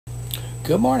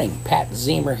Good morning. Pat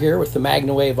Ziemer here with the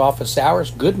Magna Wave office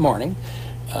hours. Good morning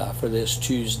for this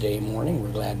Tuesday morning. We're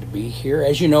glad to be here.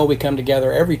 As you know, we come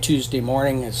together every Tuesday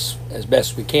morning as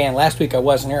best we can. Last week I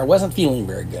wasn't here. I wasn't feeling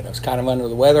very good. I was kind of under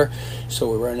the weather,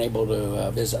 so we weren't able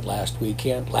to visit last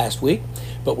week.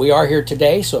 But we are here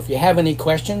today, so if you have any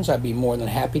questions, I'd be more than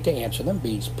happy to answer them.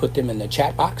 Please put them in the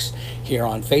chat box here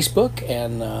on Facebook,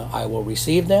 and I will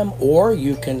receive them. Or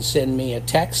you can send me a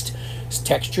text.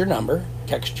 Text your number.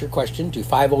 Text your question to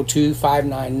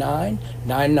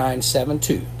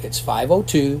 502-599-9972. It's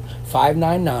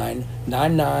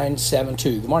 502-599-9972.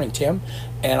 Good morning, Tim.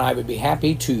 And I would be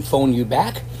happy to phone you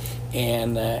back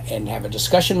and have a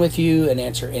discussion with you and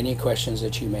answer any questions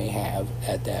that you may have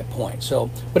at that point. So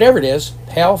whatever it is,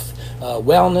 health,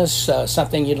 wellness,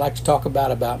 something you'd like to talk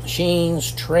about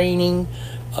machines, training,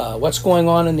 what's going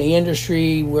on in the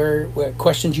industry, where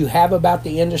questions you have about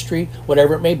the industry,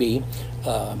 whatever it may be,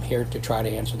 I'm here to try to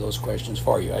answer those questions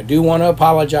for you. I do want to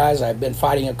apologize. I've been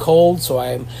fighting a cold, so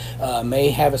I may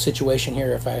have a situation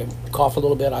here. If I cough a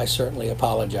little bit, I certainly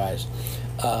apologize.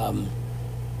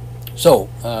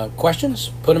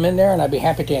 Questions, put them in there, and I'd be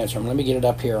happy to answer them. Let me get it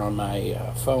up here on my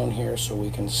phone here so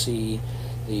we can see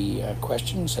the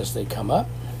questions as they come up.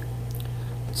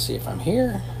 Let's see if I'm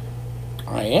here.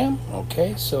 I am.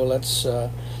 Okay, so let's,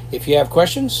 if you have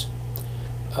questions,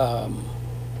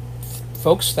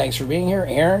 folks, thanks for being here.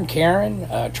 Aaron, Karen,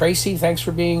 Tracy, thanks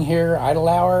for being here.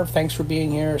 Idelauer, thanks for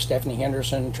being here. Stephanie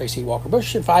Henderson, Tracy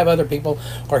Walker-Bush, and 5 other people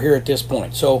are here at this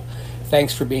point. So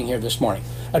thanks for being here this morning.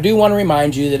 I do want to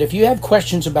remind you that if you have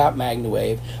questions about Magna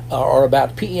Wave or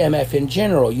about PEMF in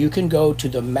general, you can go to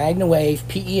the Magna Wave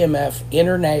PEMF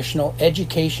International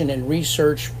Education and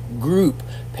Research Group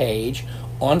page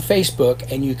on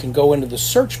Facebook, and you can go into the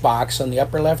search box on the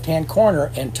upper left-hand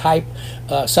corner and type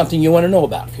something you want to know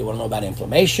about. If you want to know about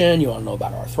inflammation, you want to know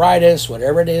about arthritis,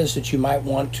 whatever it is that you might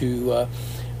want to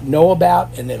know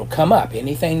about, and it'll come up.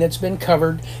 Anything that's been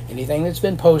covered, anything that's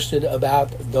been posted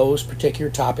about those particular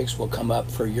topics will come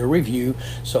up for your review.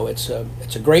 So it's a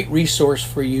great resource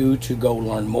for you to go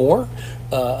learn more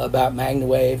about Magna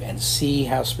Wave and see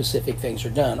how specific things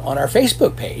are done. On our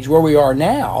Facebook page, where we are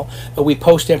now, we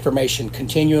post information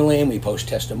continually and we post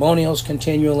testimonials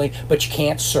continually, but you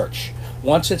can't search.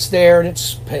 Once it's there and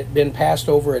it's been passed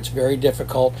over, it's very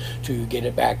difficult to get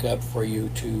it back up for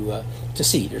you to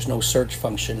see. There's no search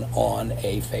function on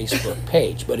a Facebook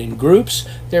page, but in groups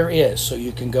there is. So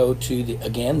you can go to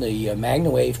the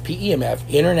Magna Wave PEMF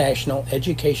International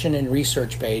Education and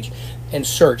Research page and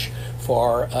search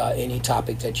for any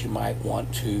topic that you might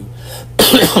want to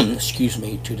excuse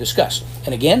me, to discuss.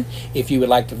 And again, if you would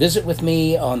like to visit with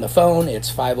me on the phone, it's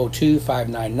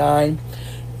 502-599-9722.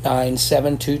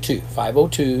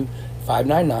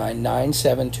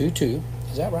 502-599-9722.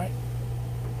 Is that right?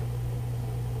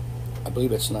 I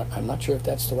believe it's not. I'm not sure if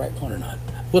that's the right one or not.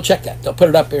 We'll check that. They'll put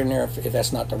it up in there if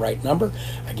that's not the right number.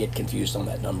 I get confused on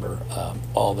that number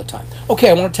all the time. Okay,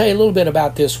 I want to tell you a little bit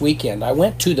about this weekend. I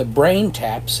went to the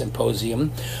BrainTap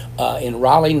Symposium in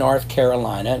Raleigh, North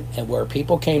Carolina, and where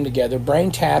people came together.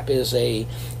 BrainTap is a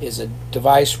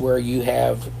device where you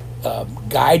have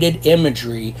guided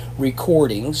imagery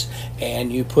recordings,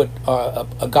 and you put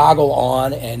a goggle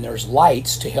on, and there's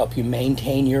lights to help you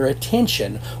maintain your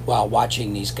attention while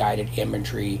watching these guided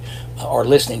imagery or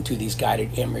listening to these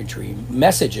guided imagery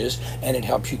messages, and it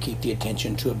helps you keep the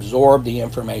attention to absorb the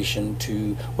information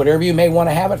to whatever you may want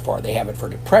to have it for. They have it for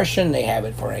depression, they have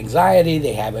it for anxiety,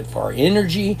 they have it for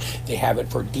energy, they have it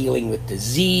for dealing with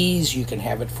disease. You can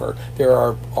have it for, there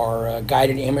are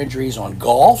guided imageries on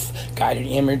golf, guided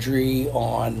imagery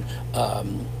on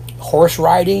horse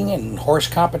riding and horse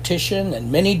competition,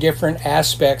 and many different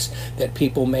aspects that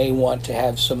people may want to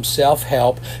have some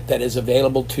self-help that is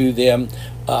available to them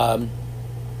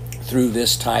through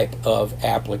this type of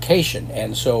application.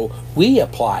 And so we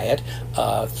apply it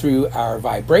through our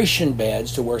vibration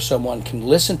beds to where someone can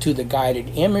listen to the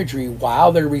guided imagery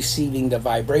while they're receiving the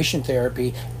vibration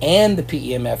therapy and the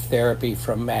PEMF therapy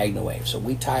from Magna Wave. So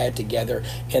we tie it together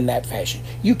in that fashion.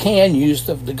 You can use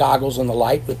the goggles and the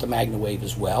light with the Magna Wave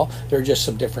as well. There are just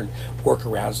some different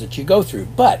workarounds that you go through,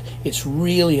 but it's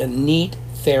really a neat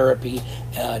therapy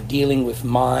dealing with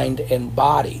mind and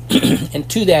body. And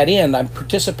to that end, I'm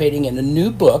participating in a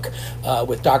new book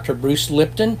with Dr. Bruce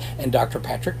Lipton and Dr.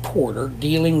 Patrick Porter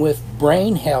dealing with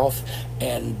brain health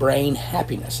and Brain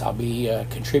Happiness. I'll be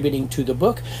contributing to the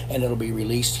book, and it'll be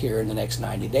released here in the next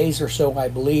 90 days or so, I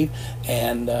believe,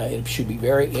 and it should be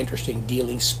very interesting,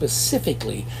 dealing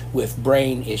specifically with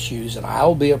brain issues, and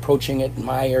I'll be approaching it in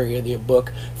my area of the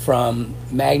book from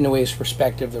Magna Wave's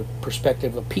perspective, the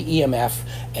perspective of PEMF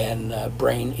and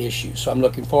brain issues. So I'm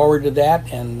looking forward to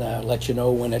that, and let you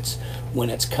know when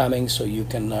it's coming so you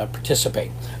can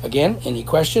participate. Again, any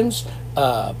questions,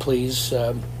 please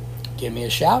give me a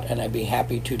shout, and I'd be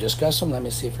happy to discuss them. Let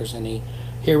me see if there's any.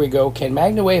 Here we go. Can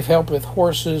Magna Wave help with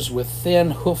horses with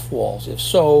thin hoof walls? If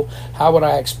so, how would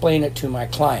I explain it to my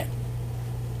client?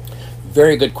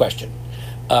 Very good question.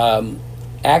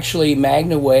 Actually,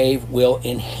 Magna Wave will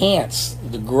enhance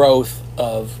the growth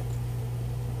of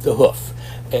the hoof.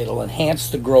 It'll enhance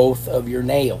the growth of your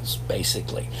nails,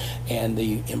 basically. And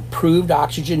the improved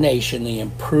oxygenation, the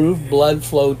improved blood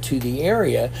flow to the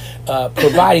area,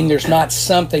 providing there's not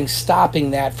something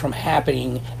stopping that from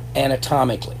happening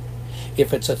anatomically.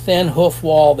 If it's a thin hoof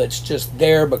wall that's just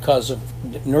there because of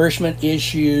nourishment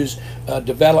issues,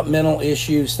 developmental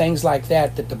issues, things like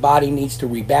that, that the body needs to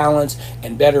rebalance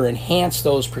and better enhance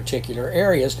those particular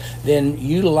areas, then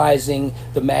utilizing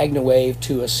the Magna Wave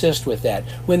to assist with that.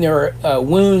 When there are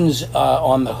wounds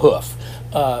on the hoof,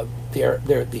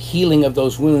 the healing of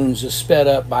those wounds is sped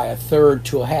up by 1/3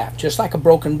 to 1/2. Just like a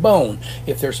broken bone,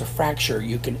 if there's a fracture,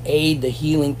 you can aid the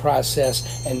healing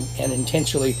process and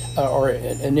intentionally or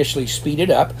initially speed it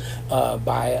up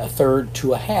by 1/3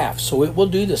 to 1/2. So it will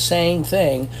do the same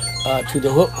thing to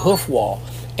the hoof wall.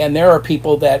 And there are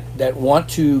people that want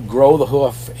to grow the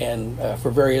hoof, and for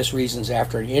various reasons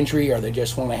after an injury, or they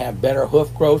just want to have better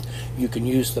hoof growth. You can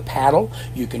use the paddle,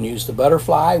 you can use the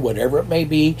butterfly, whatever it may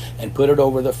be, and put it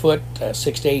over the foot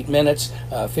 6 to 8 minutes,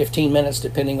 15 minutes,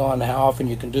 depending on how often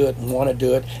you can do it and want to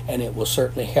do it, and it will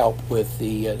certainly help with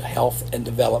the health and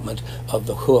development of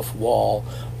the hoof wall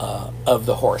of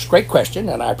the horse. Great question,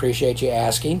 and I appreciate you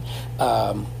asking.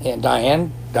 And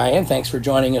Diane, thanks for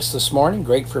joining us this morning.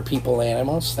 Great for people and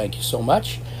animals. Thank you so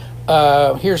much.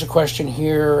 Here's a question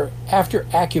here. After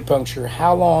acupuncture,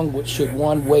 how long should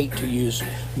one wait to use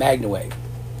Magna Wave?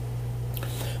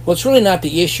 Well, it's really not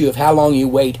the issue of how long you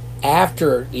wait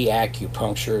after the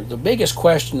acupuncture. The biggest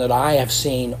question that I have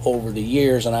seen over the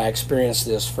years, and I experienced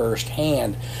this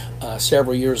firsthand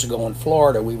several years ago in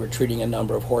Florida, we were treating a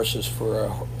number of horses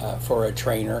for a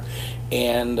trainer,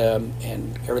 and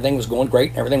everything was going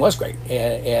great. Everything was great,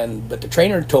 but the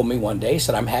trainer told me one day,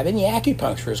 said, "I'm having the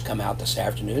acupuncturist come out this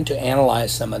afternoon to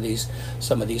analyze some of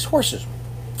these horses."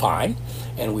 Fine.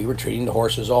 And we were treating the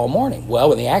horses all morning. Well,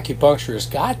 when the acupuncturist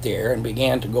got there and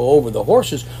began to go over the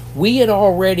horses, we had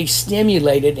already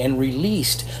stimulated and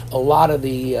released a lot of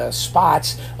the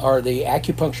spots or the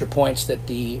acupuncture points that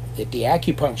the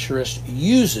acupuncturist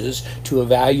uses to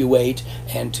evaluate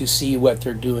and to see what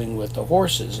they're doing with the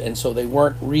horses. And so they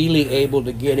weren't really able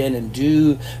to get in and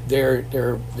do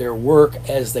their work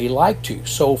as they like to.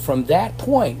 So from that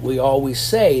point, we always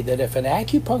say that if an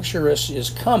acupuncturist is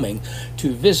coming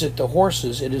to visit the horses,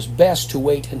 it is best to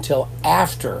wait until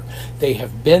after they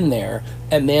have been there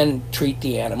and then treat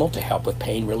the animal to help with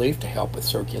pain relief, to help with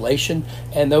circulation,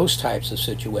 and those types of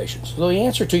situations. So the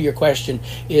answer to your question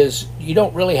is you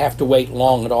don't really have to wait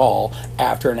long at all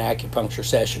after an acupuncture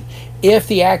session. If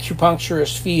the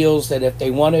acupuncturist feels that if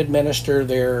they want to administer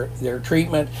their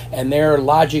treatment and their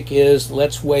logic is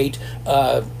let's wait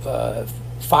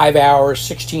 5 hours,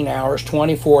 16 hours,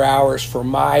 24 hours for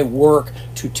my work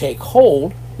to take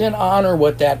hold, then honor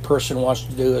what that person wants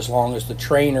to do as long as the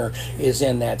trainer is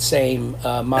in that same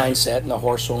mindset and the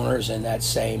horse owner is in that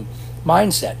same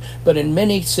mindset. But in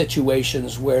many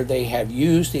situations where they have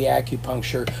used the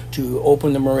acupuncture to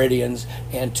open the meridians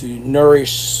and to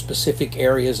nourish specific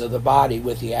areas of the body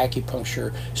with the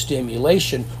acupuncture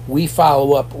stimulation, we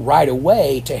follow up right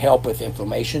away to help with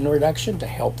inflammation reduction, to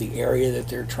help the area that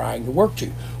they're trying to work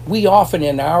to. We often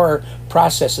in our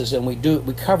processes, and we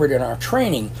cover it in our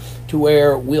training, to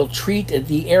where we'll treat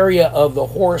the area of the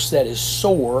horse that is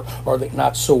sore, or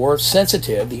not sore,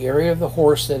 sensitive, the area of the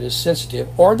horse that is sensitive,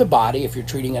 or the body if you're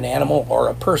treating an animal or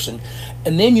a person,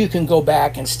 and then you can go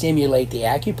back and stimulate the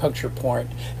acupuncture point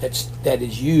that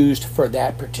is used for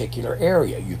that particular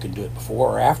area. You can do it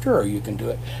before or after, or you can do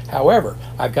it however.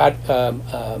 I've got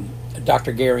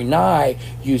Dr. Gary Nye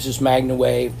uses Magna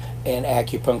Wave and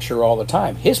acupuncture all the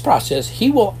time. His process, he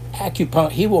will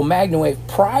Magna Wave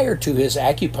prior to his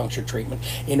acupuncture treatment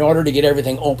in order to get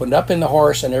everything opened up in the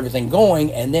horse and everything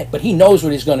going, but he knows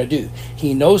what he's going to do.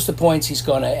 He knows the points he's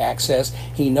going to access.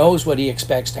 He knows what he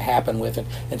expects to happen with it,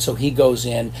 and so he goes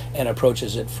in and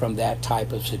approaches it from that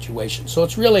type of situation. So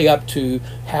it's really up to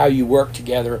how you work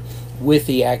together with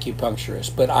the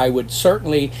acupuncturist. But I would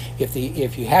certainly, if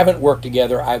you haven't worked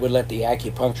together, I would let the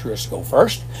acupuncturist go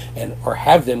first, or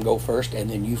have them go first, and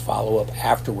then you follow up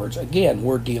afterwards. Again,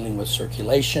 we're dealing with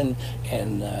circulation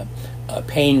and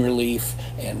pain relief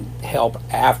and help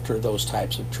after those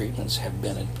types of treatments have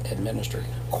been administered.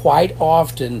 Quite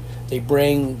often they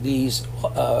bring these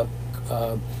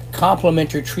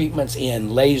complementary treatments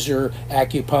in: laser,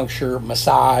 acupuncture,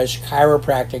 massage,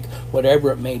 chiropractic,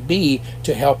 whatever it may be,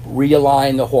 to help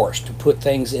realign the horse, to put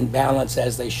things in balance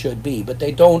as they should be. But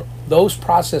those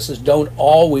processes don't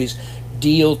always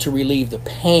deal to relieve the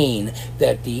pain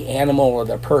that the animal or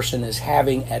the person is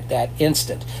having at that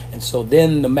instant. And so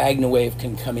then the Magna Wave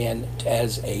can come in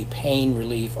as a pain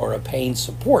relief or a pain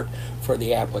support for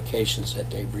the applications that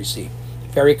they've received.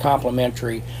 Very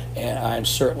complementary, and I'm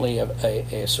certainly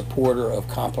a supporter of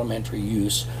complementary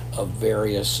use of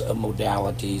various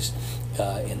modalities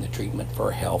in the treatment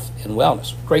for health and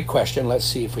wellness. Great question. Let's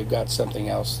see if we've got something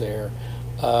else there.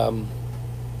 Let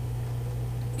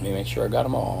me make sure I got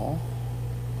them all.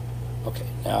 Okay,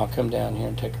 now I'll come down here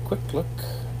and take a quick look.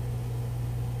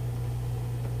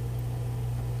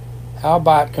 How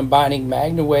about combining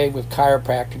Magna Wave with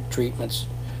chiropractic treatments?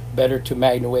 Better to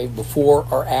Magna Wave before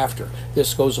or after?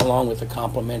 This goes along with the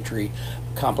complementary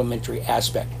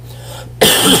aspect.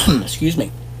 Excuse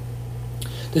me.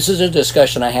 This is a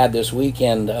discussion I had this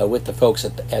weekend with the folks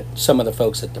at some of the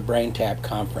folks at the BrainTap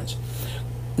conference.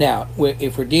 Now,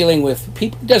 if we're dealing with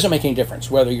people, it doesn't make any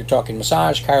difference whether you're talking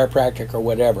massage, chiropractic, or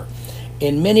whatever.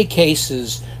 In many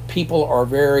cases, people are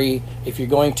if you're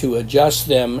going to adjust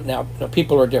them, now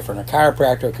people are different. A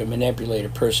chiropractor can manipulate a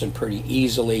person pretty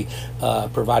easily,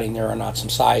 providing there are not some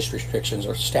size restrictions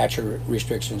or stature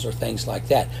restrictions or things like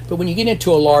that. But when you get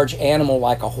into a large animal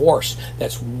like a horse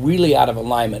that's really out of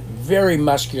alignment, very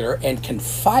muscular, and can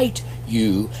fight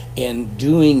you in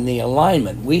doing the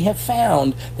alignment, we have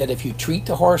found that if you treat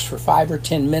the horse for 5 or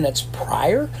 10 minutes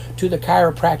prior to the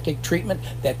chiropractic treatment,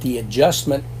 that the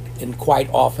adjustment, and quite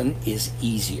often, is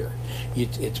easier.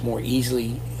 It's more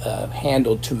easily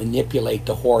handled to manipulate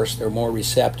the horse. They're more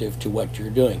receptive to what you're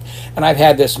doing. And I've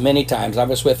had this many times. I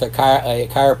was with a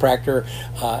chiropractor,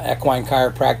 equine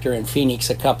chiropractor in Phoenix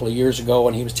a couple of years ago,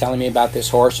 and he was telling me about this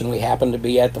horse, and we happened to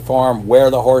be at the farm where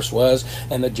the horse was,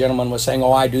 and the gentleman was saying,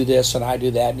 oh, I do this and I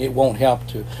do that, and it won't help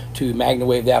to Magna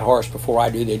Wave that horse before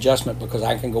I do the adjustment, because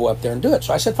I can go up there and do it.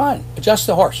 So I said, fine, adjust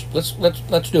the horse. Let's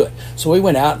do it. So we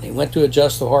went out and he went to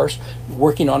adjust the horse,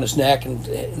 working on his neck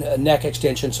and neck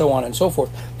extension, so on and so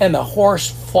forth. And the horse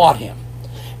fought him,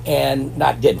 and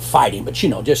didn't fight him, but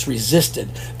just resisted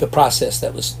the process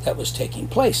that was taking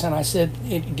place. And I said,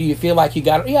 do you feel like you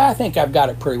got it? Yeah, I think I've got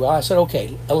it pretty well. I said,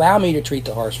 okay, allow me to treat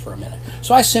the horse for a minute.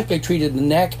 So I simply treated the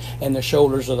neck and the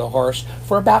shoulders of the horse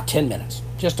for about 10 minutes.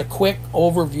 Just a quick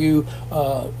overview,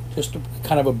 just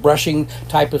kind of a brushing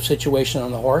type of situation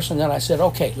on the horse. And then I said,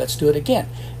 okay, let's do it again.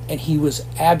 And he was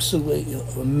absolutely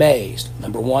amazed.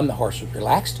 Number one, the horse was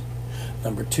relaxed.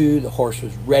 Number two, the horse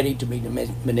was ready to be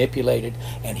manipulated,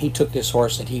 and he took this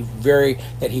horse that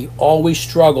he always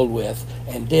struggled with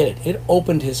and did it. It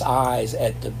opened his eyes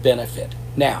at the benefit.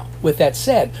 Now, with that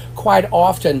said, quite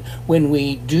often when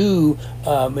we do,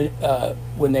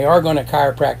 when they are going to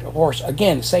chiropractic a horse,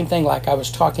 again, the same thing like I was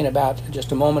talking about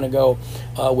just a moment ago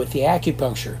with the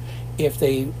acupuncture. If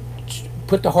they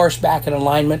put the horse back in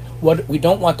alignment, we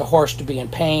don't want the horse to be in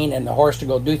pain and the horse to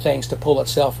go do things to pull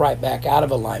itself right back out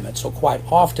of alignment. So quite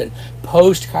often,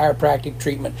 post chiropractic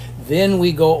treatment, then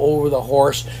we go over the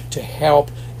horse to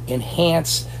help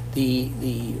enhance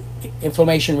the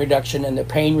inflammation reduction and the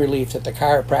pain relief that the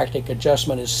chiropractic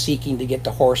adjustment is seeking to get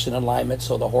the horse in alignment,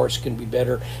 so the horse can be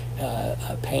better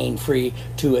pain-free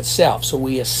to itself. So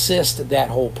we assist that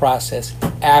whole process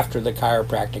after the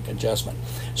chiropractic adjustment.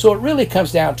 So it really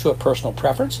comes down to a personal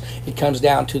preference. It comes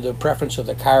down to the preference of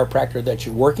the chiropractor that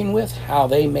you're working with, how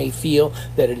they may feel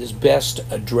that it is best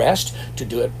addressed to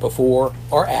do it before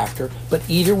or after, but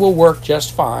either will work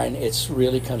just fine. It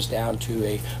really comes down to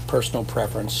a personal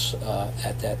preference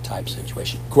at that type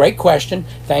situation. Great question.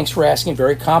 Thanks for asking.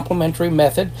 Very complimentary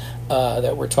method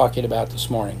that we're talking about this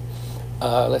morning.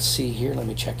 Let's see here. Let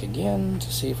me check again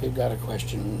to see if we've got a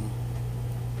question.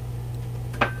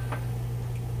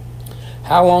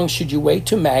 How long should you wait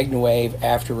to Magna Wave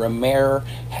after a mare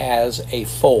has a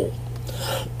foal?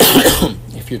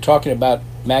 If you're talking about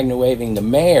Magna Waving the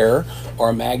mare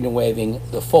or Magna Waving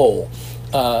the foal,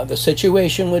 the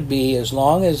situation would be, as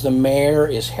long as the mare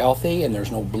is healthy and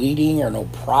there's no bleeding or no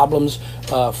problems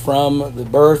from the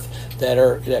birth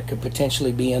that could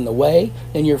potentially be in the way,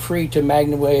 then you're free to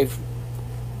Magna Wave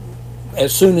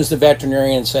as soon as the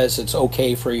veterinarian says it's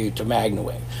okay for you to Magna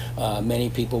Wave. Many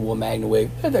people will Magna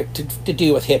Wave to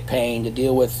deal with hip pain, to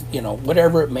deal with, you know,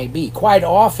 whatever it may be. Quite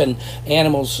often,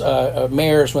 animals,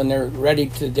 mares, when they're ready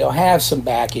to, they'll have some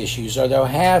back issues, or they'll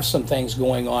have some things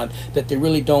going on that they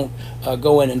really don't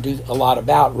go in and do a lot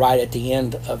about right at the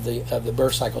end of the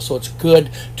birth cycle. So it's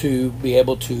good to be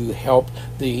able to help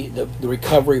the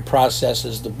recovery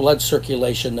processes, the blood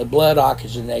circulation, the blood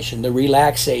oxygenation, the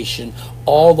relaxation,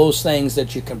 all those things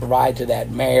that you can provide to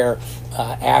that mare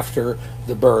after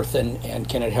the birth. And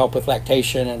can it help with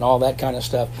lactation and all that kind of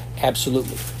stuff?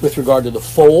 Absolutely. With regard to the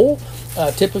foal,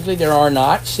 typically there are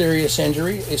not serious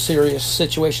serious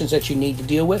situations that you need to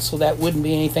deal with, so that wouldn't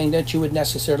be anything that you would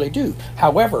necessarily do.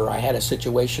 However, I had a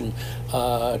situation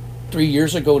 3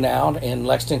 years ago now in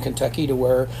Lexington, Kentucky, to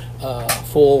where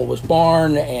foal was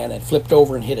born and it flipped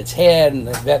over and hit its head, and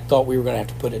the vet thought we were going to have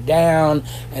to put it down,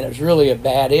 and it was really a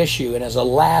bad issue. And as a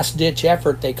last-ditch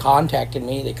effort, they contacted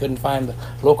me. They couldn't find the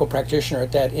local practitioner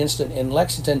at that instant in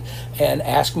Lexington, and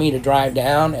asked me to drive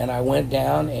down, and I went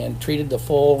down and treated the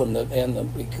foal, and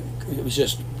it was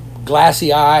just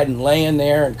glassy-eyed and laying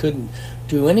there and couldn't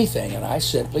do anything, and I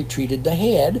simply treated the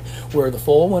head where the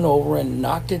foal went over and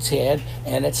knocked its head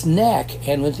and its neck,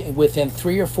 and within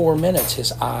 3 or 4 minutes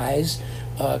his eyes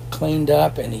cleaned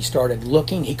up and he started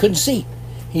looking. He couldn't see.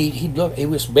 He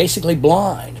was basically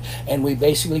blind, and we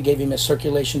basically gave him his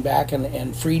circulation back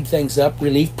and freed things up,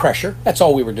 relieved pressure. That's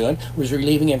all we were doing, was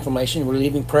relieving inflammation,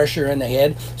 relieving pressure in the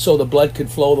head so the blood could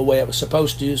flow the way it was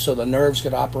supposed to, so the nerves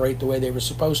could operate the way they were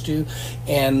supposed to.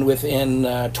 And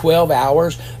within 12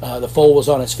 hours, the foal was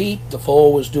on its feet, the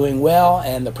foal was doing well,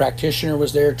 and the practitioner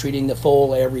was there treating the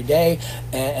foal every day,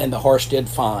 and the horse did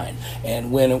fine.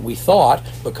 And when we thought,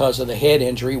 because of the head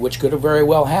injury, which could have very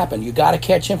well happened, you got to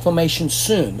catch inflammation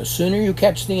soon. The sooner you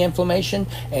catch the inflammation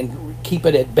and keep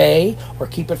it at bay or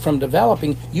keep it from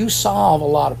developing, you solve a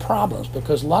lot of problems,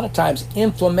 because a lot of times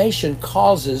inflammation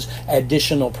causes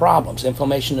additional problems.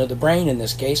 Inflammation of the brain in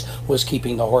this case was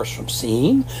keeping the horse from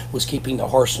seeing, was keeping the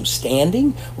horse from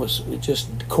standing, was just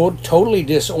totally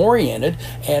disoriented,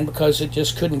 and because it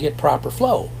just couldn't get proper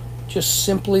flow. Just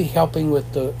simply helping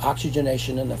with the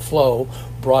oxygenation and the flow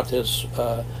brought this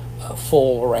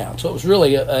foal around. So it was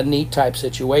really a neat type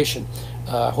situation.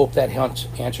 Hope that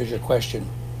answers your question.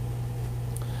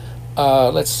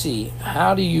 Let's see.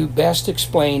 How do you best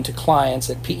explain to clients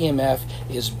that PEMF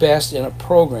is best in a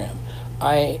program?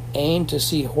 I aim to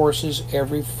see horses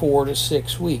every 4 to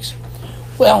 6 weeks.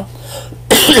 Well,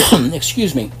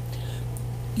 excuse me.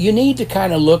 You need to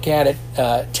kind of look at it.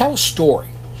 Tell a story.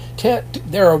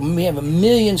 We have a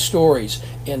million stories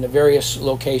in the various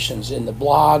locations, in the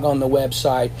blog, on the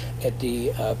website, at the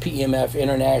PEMF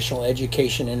International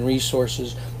Education and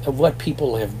Resources, of what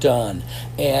people have done.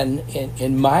 And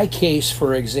in my case,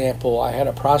 for example, I had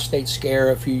a prostate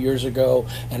scare a few years ago,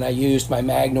 and I used my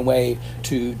Magna Wave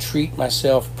to treat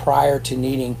myself prior to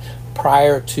the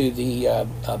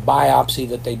biopsy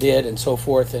that they did and so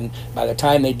forth. And by the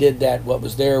time they did that, what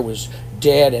was there was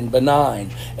dead and benign.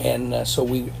 And so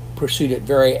we pursued it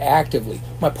very actively.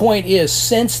 My point is,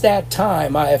 since that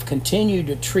time, I have continued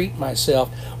to treat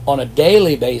myself on a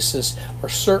daily basis, or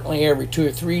certainly every 2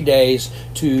 or 3 days,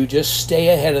 to just stay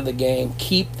ahead of the game,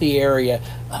 keep the area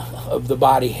of the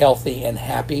body healthy and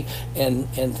happy, and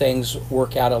things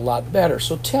work out a lot better.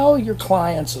 So tell your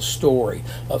clients a story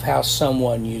of how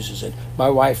someone uses it. My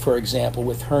wife, for example,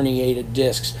 with herniated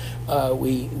discs,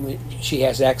 she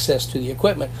has access to the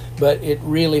equipment, but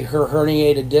her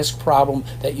herniated disc problem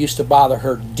that used to bother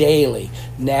her daily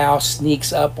now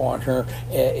sneaks up on her.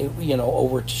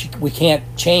 We can't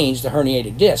change the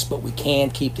herniated disc, but we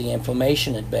can keep the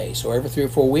inflammation at bay. So every 3 or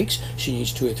 4 weeks, she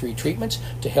needs 2 or 3 treatments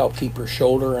to help keep her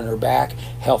shoulder and her back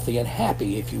healthy and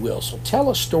happy, if you will. So tell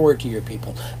a story to your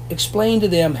people. Explain to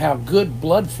them how good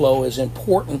blood flow is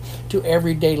important to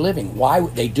everyday living. Why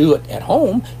they do it at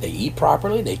home. They eat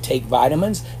properly, they take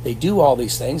vitamins, they do all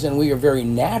these things, and we are very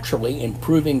naturally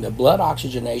improving the blood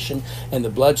oxygenation and the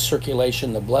blood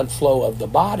circulation, the blood flow of the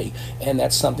body, and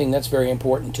that's something that's very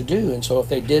important to do. And so if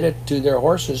they did it to their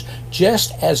horses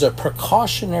just as a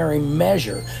precautionary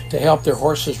measure to help their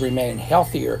horses remain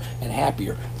healthier and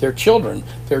happier, their children,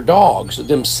 their dogs,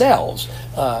 themselves,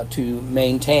 to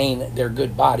maintain their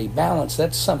good body balance,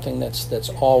 that's something that's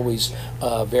always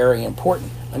very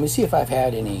important. Let me see if I've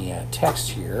had any text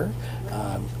here.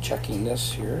 Checking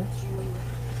this here.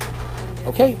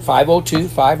 Okay,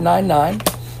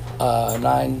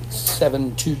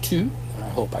 502-599-9722. I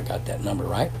hope I got that number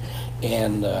right.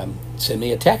 and send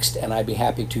me a text, and I'd be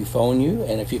happy to phone you.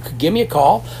 And if you could give me a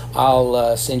call,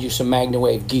 I'll send you some Magna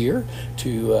Wave gear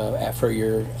for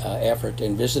your effort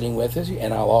in visiting with us,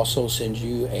 and I'll also send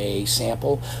you a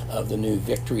sample of the new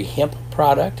Victory hemp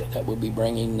product that we'll be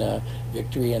bringing,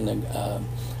 Victory and the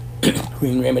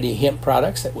Green Remedy hemp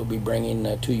products that we'll be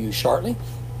bringing to you shortly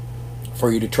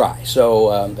for you to try.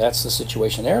 So that's the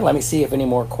situation there. Let me see if any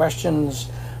more questions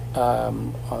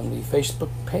on the Facebook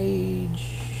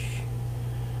page.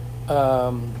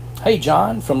 Hey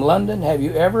John from London, have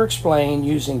you ever explained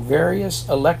using various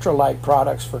electrolyte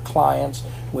products for clients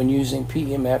when using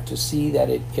PEMF to see that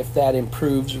if that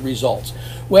improves results?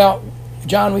 Well,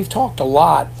 John, we've talked a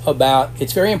lot about,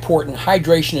 it's very important,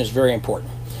 hydration is very important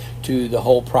to the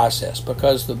whole process,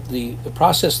 because the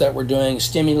process that we're doing,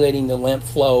 stimulating the lymph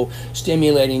flow,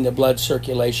 stimulating the blood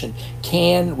circulation,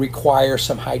 can require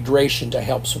some hydration to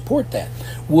help support that.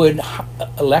 Would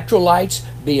electrolytes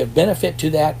be of benefit to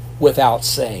that? Without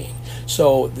saying.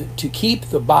 So to keep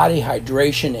the body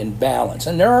hydration in balance,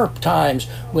 and there are times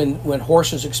when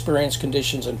horses experience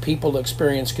conditions and people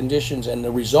experience conditions, and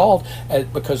the result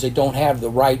because they don't have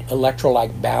the right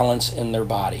electrolyte balance in their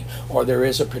body, or there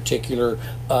is a particular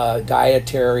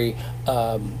dietary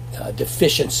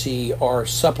deficiency or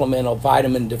supplemental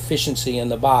vitamin deficiency in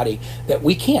the body that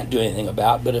we can't do anything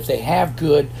about. But if they have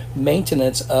good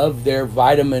maintenance of their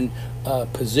vitamin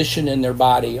position in their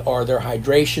body, or their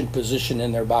hydration position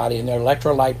in their body, and their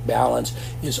electrolyte balance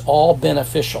is all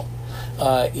beneficial.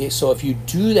 So if you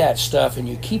do that stuff and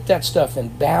you keep that stuff in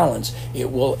balance,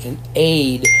 it will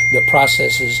aid the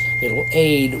processes, it will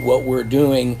aid what we're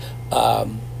doing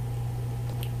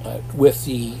with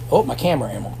the, oh, my camera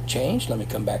angle changed. Let me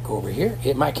come back over here.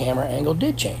 My camera angle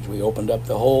did change. We opened up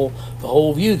the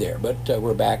whole view there, but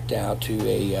we're back down to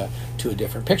a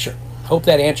different picture. Hope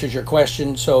that answers your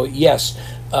question. So yes,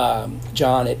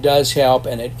 John, it does help,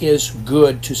 and it is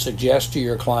good to suggest to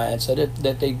your clients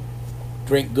that they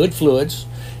drink good fluids.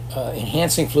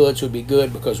 Enhancing fluids would be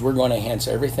good, because we're going to enhance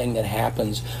everything that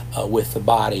happens with the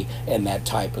body in that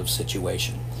type of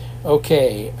situation.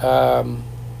 Okay,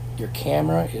 your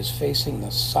camera is facing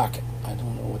the socket. I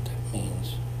don't know what that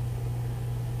means.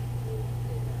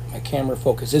 My camera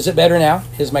focus. Is it better now?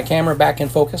 Is my camera back in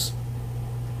focus?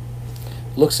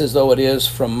 Looks as though it is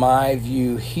from my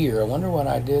view here. I wonder what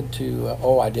I did to,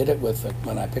 oh, I did it with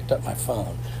when I picked up my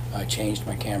phone. I changed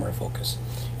my camera focus.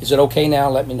 Is it okay now?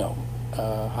 Let me know.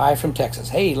 Hi from Texas.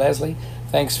 Hey, Leslie.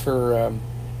 Thanks for,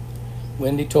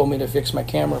 Wendy told me to fix my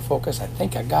camera focus. I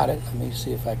think I got it. Let me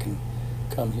see if I can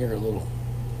come here a little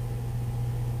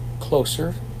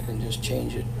closer and just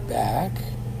change it back.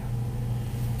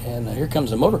 And here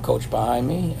comes the motor coach behind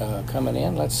me coming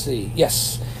in. Let's see.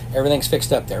 Yes, everything's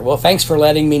fixed up there. Well, thanks for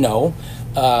letting me know.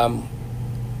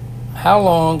 How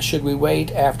long should we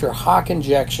wait after Hock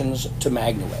injections to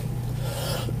Magna Wave?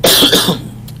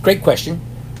 Great question.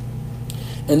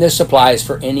 And this applies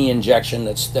for any injection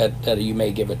that you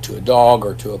may give it to a dog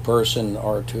or to a person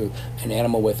or to an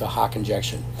animal with a Hock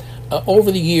injection.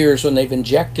 Over the years, when they've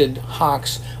injected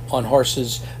Hocks on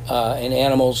horses and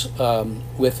animals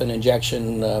with an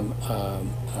injection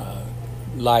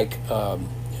like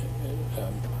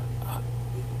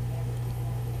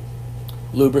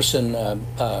lubricant,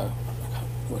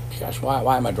 gosh,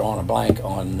 why am I drawing a blank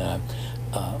on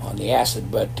the acid?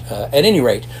 But at any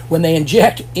rate, when they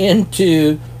inject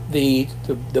into the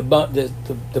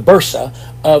bursa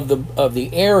of the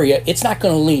area, it's not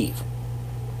going to leave.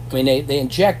 I mean, they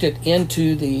inject it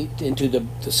into the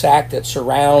sac that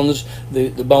surrounds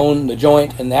the bone, the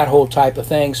joint, and that whole type of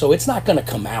thing. So it's not going to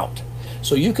come out.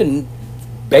 So you can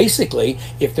basically,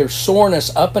 if there's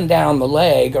soreness up and down the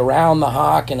leg around the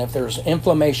hock, and if there's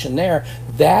inflammation there,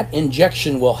 that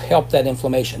injection will help that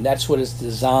inflammation. That's what it's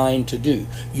designed to do.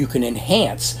 You can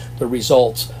enhance the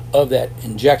results of that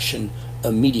injection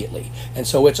immediately. And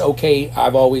so it's okay.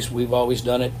 We've always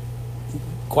done it.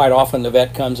 Quite often the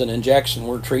vet comes and injects, and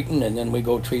we're treating, and then we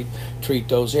go treat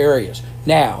those areas.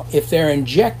 Now, if they're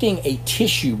injecting a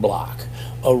tissue block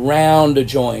around a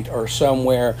joint or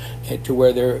somewhere to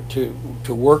where they're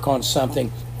to work on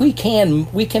something, we can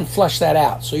flush that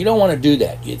out. So you don't want to do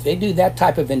that. If they do that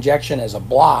type of injection as a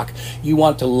block, you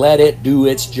want to let it do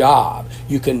its job.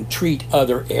 You can treat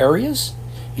other areas.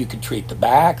 You could treat the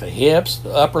back, the hips,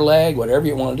 the upper leg, whatever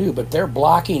you want to do. But they're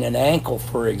blocking an ankle,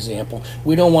 for example.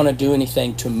 We don't want to do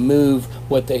anything to move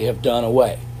what they have done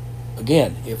away.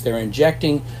 Again, if they're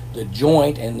injecting the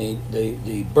joint and the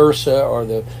bursa or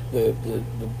the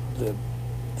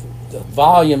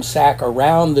volume sac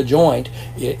around the joint,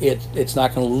 it's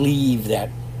not going to leave that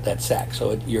that sac.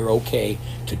 So you're okay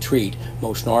to treat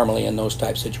most normally in those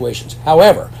type situations.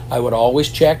 However, I would always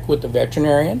check with the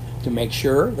veterinarian to make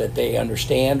sure that they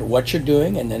understand what you're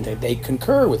doing and then that they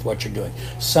concur with what you're doing.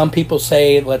 Some people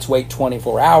say let's wait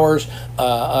 24 hours,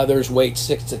 others wait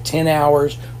 6 to 10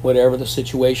 hours. Whatever the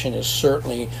situation is,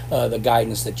 certainly the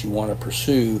guidance that you want to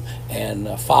pursue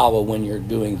and follow when you're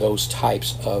doing those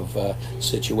types of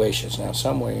situations. Now,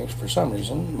 for some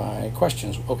reason, my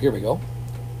questions, oh, here we go.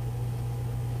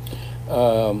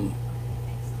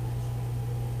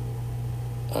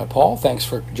 Paul, thanks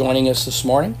for joining us this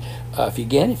morning. If you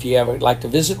would like to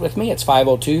visit with me, it's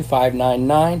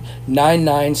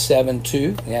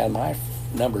 502-599-9972. Yeah, my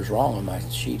number's wrong on my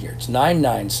sheet here. It's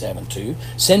 9972.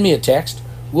 Send me a text.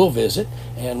 We'll visit,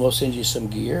 and we'll send you some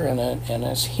gear and a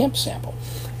hemp sample.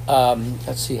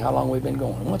 Let's see how long we've been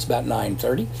going. Well, it's about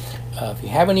 9:30. If you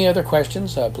have any other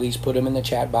questions, please put them in the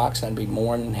chat box. I'd be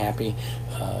more than happy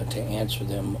to answer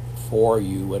them for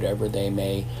you, whatever they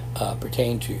may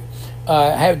pertain to.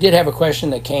 I did have a question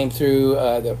that came through.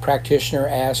 The practitioner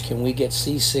asked, can we get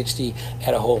C60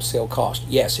 at a wholesale cost?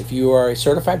 Yes, if you are a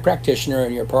certified practitioner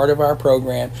and you're part of our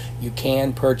program, you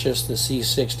can purchase the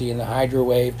C60 and the Hydro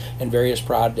Wave and various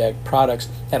products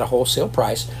at a wholesale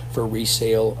price for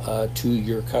resale to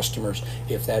your customers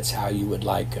if that's how you would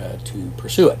like to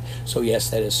pursue it. So yes,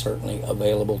 that is certainly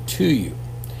available to you.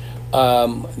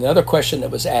 Another question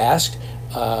that was asked,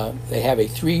 they have a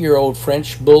 3-year-old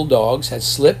French bulldog, has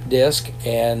slip disc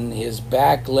and his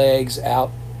back legs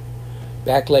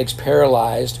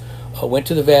paralyzed, went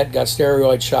to the vet, got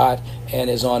steroid shot, and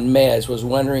is on meds. Was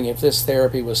wondering if this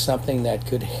therapy was something that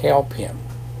could help him.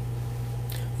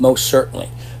 Most certainly.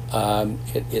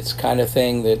 It's kind of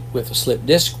thing that with a slip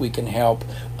disc we can help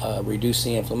reduce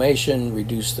the inflammation,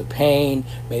 reduce the pain,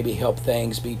 maybe help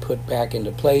things be put back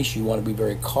into place. You want to be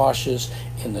very cautious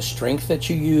in the strength that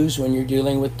you use when you're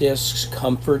dealing with discs.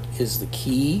 Comfort is the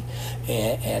key,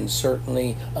 and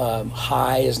certainly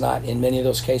high is not, in many of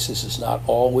those cases, is not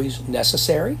always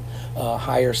necessary.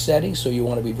 Higher settings, so you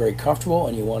want to be very comfortable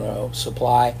and you want to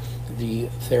supply the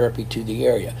therapy to the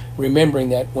area. Remembering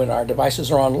that when our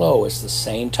devices are on low, it's the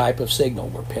same type of signal.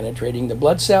 We're penetrating the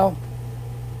blood cell,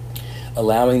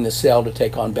 allowing the cell to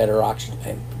take on better oxygen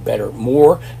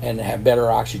and have better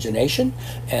oxygenation,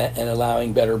 and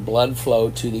allowing better blood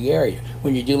flow to the area.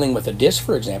 When you're dealing with a disc,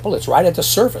 for example, it's right at the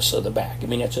surface of the back. I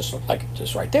mean, it's just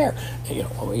right there. You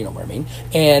know what I mean.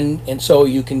 And so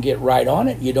you can get right on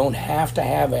it. You don't have to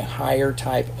have a higher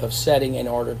type of setting in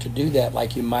order to do that,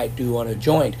 like you might do on a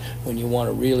joint when you want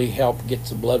to really help get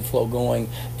the blood flow going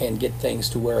and get things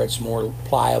to where it's more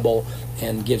pliable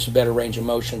and gives a better range of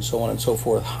motion, so on and so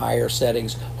forth. Higher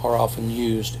settings are often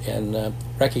used and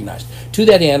recognized. To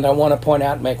that end, I want to point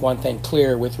out and make one thing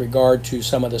clear with regard to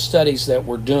some of the studies that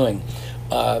we're doing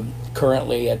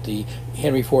currently at the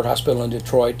Henry Ford Hospital in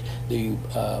Detroit, the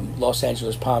Los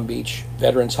Angeles Palm Beach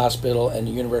Veterans Hospital, and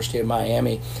the University of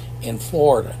Miami in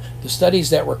Florida. The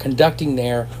studies that we're conducting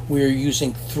there, we're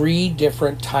using 3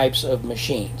 different types of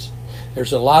machines.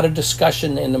 There's a lot of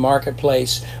discussion in the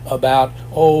marketplace about,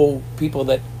 people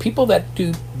that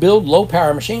build low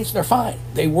power machines, they're fine.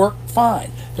 They work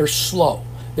fine. They're slow.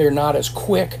 They're not as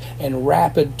quick and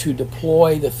rapid to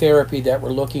deploy the therapy that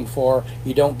we're looking for.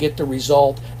 You don't get the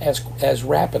result as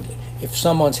rapidly. If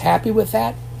someone's happy with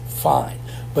that, fine.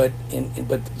 But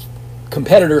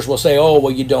competitors will say, oh,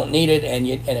 well, you don't need it, and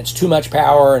it's too much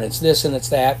power, and it's this and it's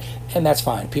that, and that's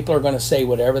fine. People are going to say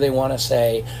whatever they want to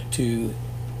say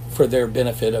for their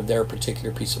benefit of their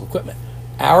particular piece of equipment.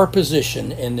 Our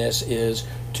position in this is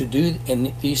to do,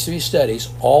 in these 3 studies,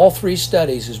 all 3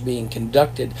 studies is being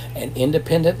conducted and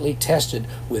independently tested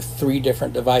with 3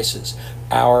 different devices.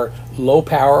 Our low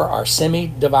power, our semi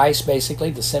device,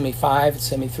 basically, the semi 5,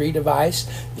 semi 3 device,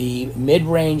 the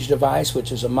mid-range device,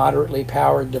 which is a moderately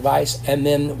powered device, and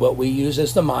then what we use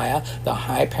as the Maya, the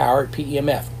high-powered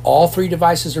PEMF. All 3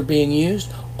 devices are being used.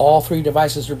 All 3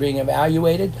 devices are being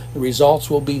evaluated. The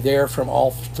results will be there from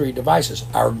all 3 devices.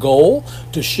 Our goal,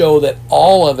 to show that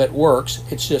all of it works.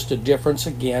 It's just a difference,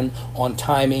 again, on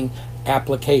timing,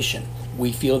 application.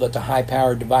 We feel that the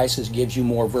high-powered devices gives you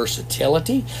more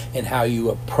versatility in how you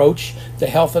approach the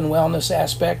health and wellness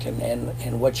aspect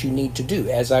and what you need to do.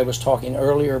 As I was talking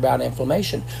earlier about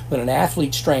inflammation, when an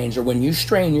athlete strains or when you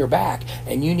strain your back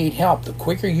and you need help, the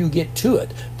quicker you get to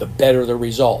it, the better the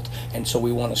result. And so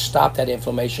we want to stop that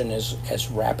inflammation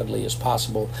as rapidly as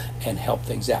possible and help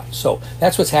things out. So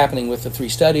that's what's happening with the 3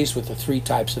 studies, with the 3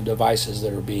 types of devices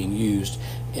that are being used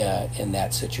in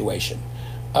that situation.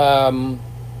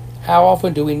 How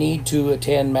often do we need to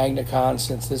attend MagnaCon,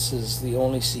 since this is the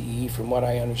only CE, from what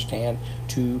I understand,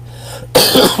 to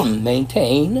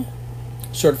maintain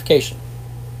certification.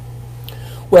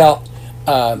 Well,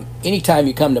 anytime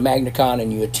you come to MagnaCon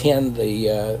and you attend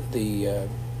the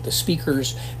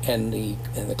speakers and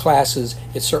the classes,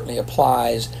 it certainly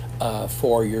applies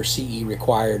for your CE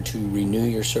required to renew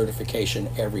your certification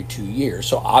every 2 years.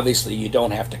 So obviously you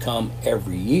don't have to come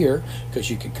every year,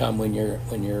 because you could come when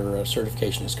your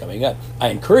certification is coming up. I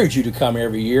encourage you to come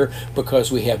every year,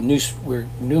 because we have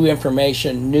new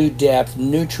information, new depth,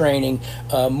 new training,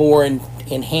 more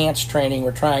enhanced training.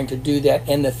 We're trying to do that,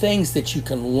 and the things that you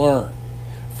can learn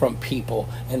from people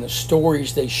and the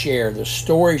stories they share, the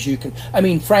stories you can, I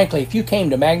mean, frankly, if you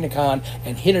came to MagnaCon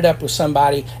and hit it up with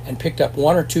somebody and picked up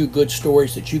 1 or 2 good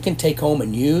stories that you can take home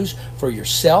and use for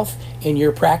yourself in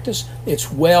your practice,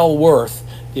 it's well worth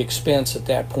the expense at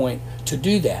that point to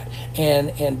do that.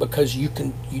 And because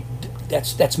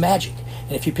that's magic.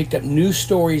 And if you picked up new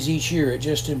stories each year, it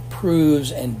just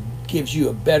improves and gives you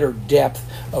a better depth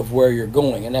of where you're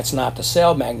going. And that's not to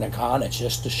sell MagnaCon, it's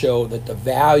just to show that the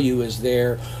value is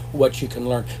there, what you can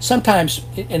learn. Sometimes,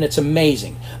 and it's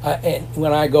amazing, and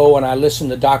when I go and I listen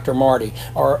to Dr. Marty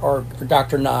or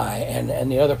Dr. Nye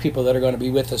and the other people that are going to be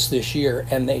with us this year,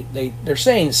 and they're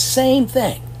saying the same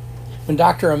thing. When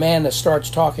Dr. Amanda starts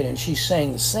talking and she's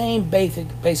saying the same basic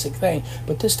thing,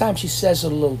 but this time she says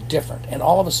it a little different. And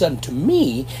all of a sudden, to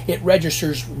me, it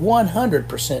registers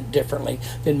 100% differently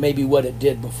than maybe what it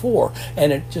did before.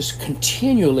 And it just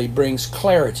continually brings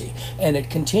clarity. And it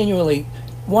continually,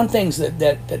 one thing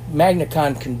that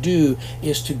MagnaCon can do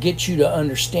is to get you to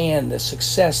understand the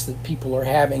success that people are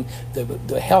having,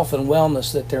 the health and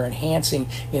wellness that they're enhancing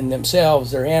in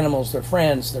themselves, their animals, their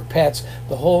friends, their pets,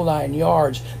 the whole 9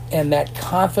 yards, and that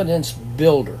confidence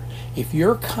builder. If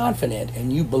you're confident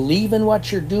and you believe in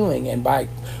what you're doing, and by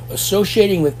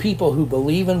associating with people who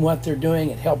believe in what they're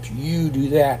doing, it helps you do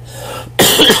that.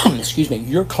 Excuse me,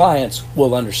 your clients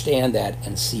will understand that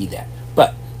and see that.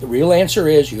 But the real answer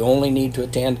is you only need to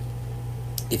attend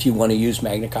if you want to use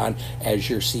MagnaCon as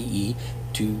your CE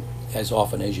as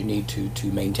often as you need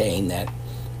to maintain that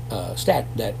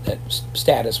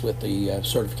status with the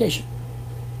certification.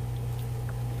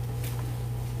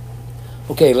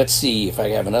 Okay, let's see if I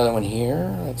have another one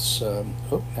here. Let's now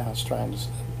it's trying to.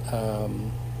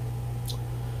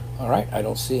 All right, I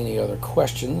don't see any other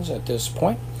questions at this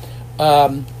point.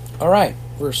 All right,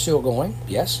 we're still going.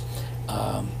 Yes.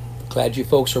 Glad you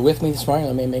folks are with me this morning.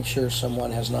 Let me make sure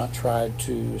someone has not tried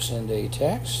to send a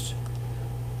text,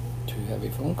 to have a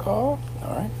phone call.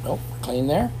 All right, nope, clean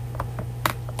there.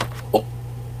 Oh,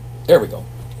 there we go.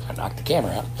 I knocked the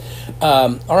camera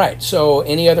out. All right, so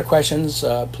any other questions,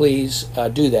 please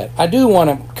do that. I do want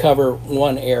to cover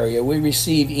one area. We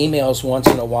receive emails once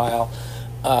in a while,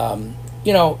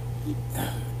 you know,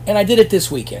 and I did it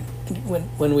this weekend.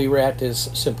 When we were at this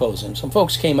symposium, some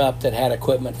folks came up that had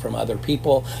equipment from other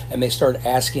people, and they started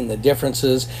asking the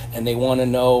differences, and they want to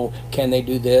know, can they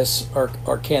do this or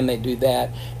can they do that?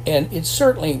 And it's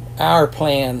certainly our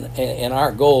plan and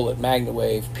our goal at Magna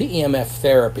Wave. PEMF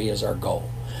therapy is our goal,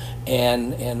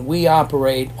 and we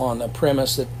operate on the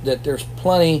premise that there's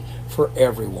plenty for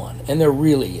everyone, and there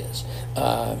really is.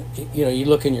 You know, you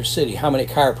look in your city, how many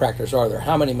chiropractors are there?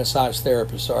 How many massage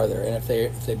therapists are there? And if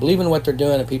they believe in what they're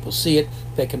doing and people see it,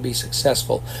 they can be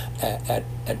successful at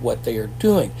what they are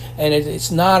doing. And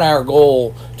it's not our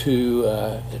goal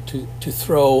to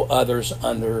throw others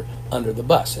under the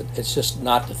bus. It's just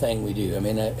not the thing we do. I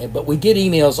mean, but we get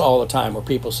emails all the time where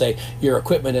people say your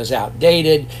equipment is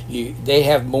outdated. They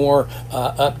have more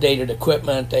updated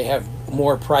equipment. They have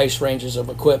more price ranges of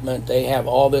equipment. They have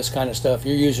all this kind of stuff.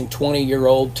 You're using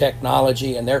 20-year-old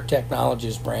technology, and their technology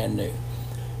is brand new.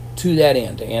 To that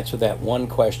end, to answer that one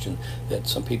question that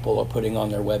some people are putting on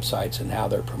their websites and how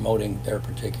they're promoting their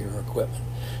particular equipment,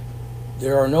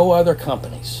 there are no other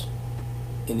companies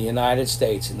in the United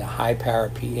States in the high-power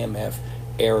PEMF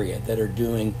area that are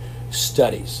doing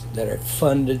studies, that are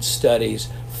funded studies,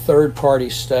 third-party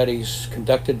studies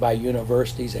conducted by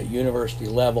universities at university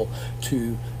level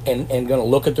and going to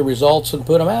look at the results and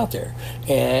put them out there,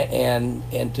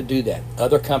 and to do that.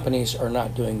 Other companies are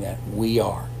not doing that. We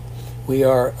are. We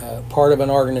are part of an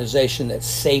organization that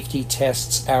safety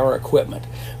tests our equipment,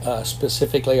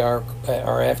 specifically our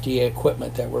FDA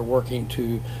equipment that we're working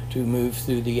to move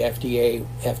through the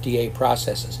FDA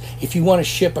processes. If you want to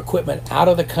ship equipment out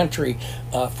of the country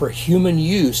for human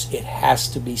use, it has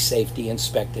to be safety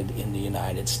inspected in the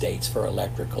United States for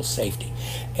electrical safety,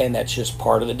 and that's just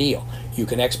part of the deal. You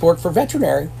can export for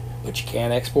veterinary, but you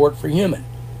can't export for human.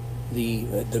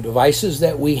 The devices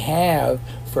that we have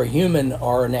for human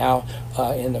are now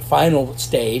in the final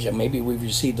stage, and maybe we've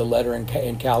received a letter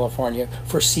in California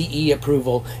for CE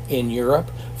approval in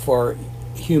Europe, for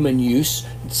human use,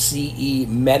 CE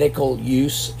medical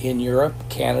use in Europe,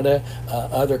 Canada,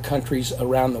 other countries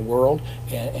around the world,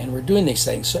 and we're doing these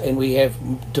things. And we have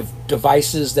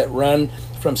devices that run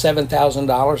from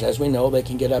 $7,000. As we know, they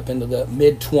can get up into the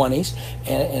mid-20s,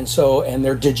 and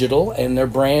they're digital and they're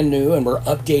brand new, and we're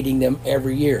updating them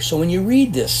every year. So when you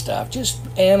read this stuff, just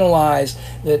analyze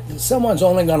that someone's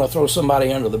only going to throw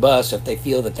somebody under the bus if they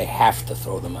feel that they have to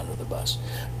throw them under the bus.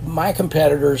 My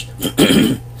competitors,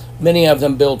 many of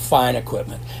them build fine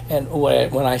equipment, and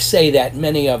when I say that,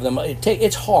 many of them,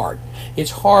 it's hard.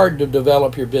 It's hard to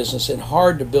develop your business and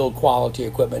hard to build quality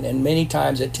equipment, and many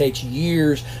times it takes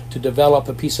years to develop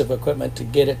a piece of equipment to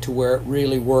get it to where it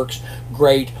really works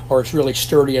great, or it's really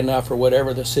sturdy enough, or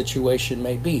whatever the situation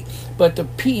may be. But the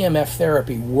PEMF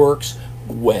therapy works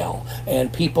well,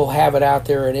 and people have it out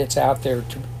there, and it's out there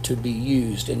to be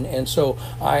used. And so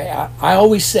I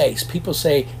always say, people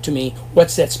say to me, what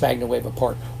sets Magna Wave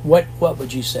apart? What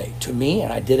would you say to me?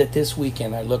 And I did it this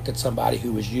weekend. I looked at somebody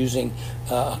who was using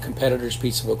a competitor's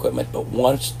piece of equipment, but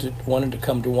wanted to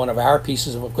come to one of our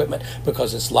pieces of equipment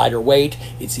because it's lighter weight,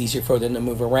 it's easier for them to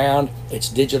move around, it's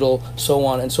digital, so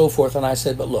on and so forth. And I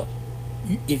said, but look,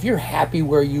 if you're happy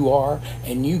where you are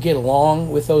and you get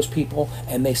along with those people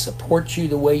and they support you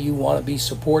the way you want to be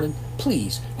supported,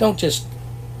 please don't just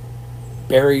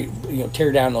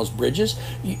tear down those bridges.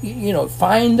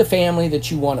 Find the family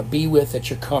that you want to be with, that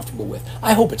you're comfortable with.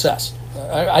 I hope it's us.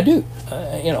 I do.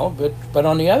 But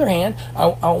on the other hand,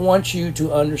 I want you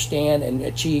to understand and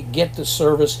get the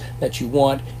service that you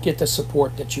want, get the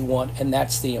support that you want, and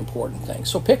that's the important thing.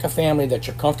 So pick a family that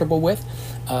you're comfortable with,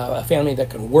 a family that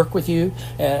can work with you,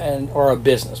 or a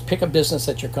business. Pick a business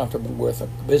that you're comfortable with, a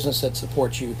business that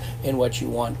supports you in what you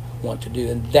want to do,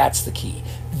 and that's the key.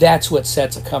 That's what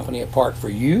sets a company apart for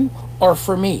you or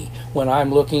for me. When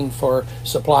I'm looking for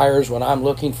suppliers, when I'm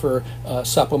looking for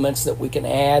supplements that we can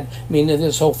add. I mean,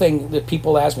 this whole thing that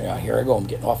people ask me, here I go, I'm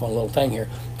getting off on a little thing here.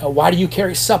 Why do you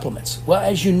carry supplements? Well,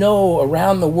 as you know,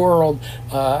 around the world,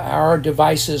 our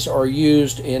devices are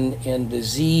used in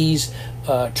disease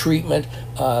treatment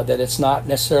that it's not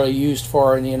necessarily used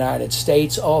for in the United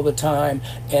States all the time,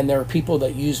 and there are people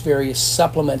that use various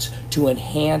supplements to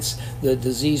enhance the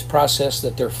disease process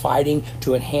that they're fighting,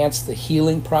 to enhance the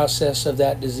healing process of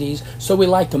that disease. So we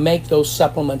like to make those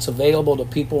supplements available to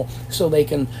people so they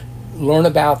can learn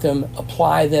about them,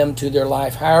 apply them to their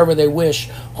life however they wish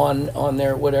on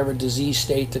their whatever disease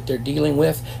state that they're dealing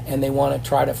with, and they want to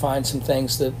try to find some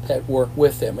things that work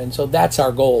with them. And so that's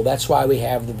our goal. That's why we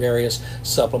have the various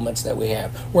supplements that we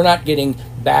have. We're not getting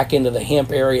back into the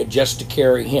hemp area just to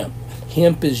carry hemp.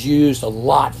 Hemp is used a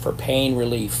lot for pain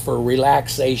relief, for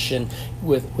relaxation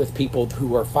with people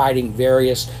who are fighting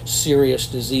various serious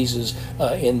diseases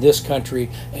in this country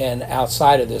and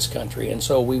outside of this country. And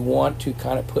so we want to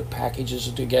kind of put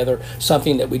packages together.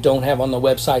 Something that we don't have on the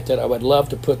website that I would love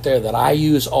to put there that I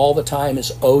use all the time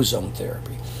is ozone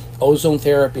therapy. Ozone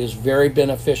therapy is very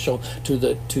beneficial to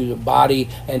the body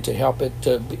and to help it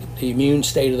the immune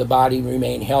state of the body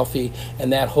remain healthy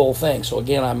and that whole thing. So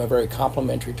again, I'm a very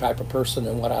complementary type of person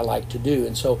in what I like to do,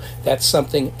 and so that's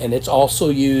something. And it's also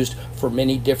used for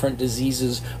many different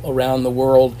diseases around the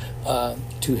world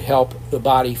to help the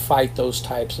body fight those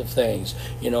types of things.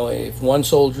 If one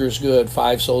soldier is good,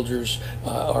 5 soldiers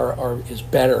is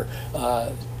better.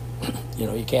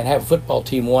 You can't have a football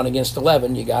team 1 against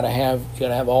 11. You got to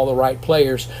have all the right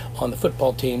players on the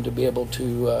football team to be able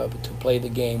to play the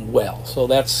game well. So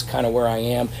that's kind of where I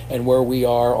am and where we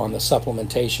are on the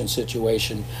supplementation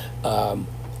situation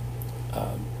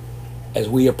as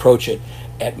we approach it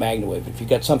at Magna Wave. If you've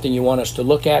got something you want us to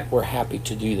look at, we're happy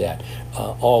to do that.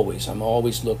 Always, I'm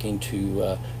always looking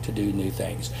to do new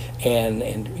things,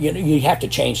 and you have to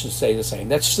change to stay the same.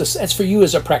 That's for you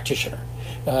as a practitioner.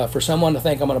 For someone to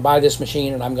think, I'm going to buy this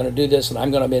machine and I'm going to do this and I'm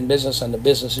going to be in business, and the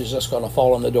business is just going to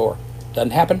fall in the door.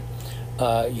 Doesn't happen.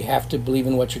 You have to believe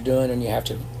in what you're doing, and you have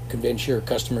to convince your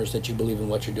customers that you believe in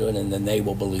what you're doing, and then they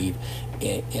will believe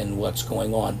in what's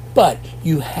going on. But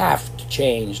you have to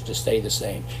change to stay the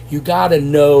same. You got to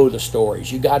know the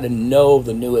stories. You got to know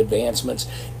the new advancements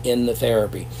in the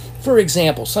therapy. For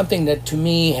example, something that to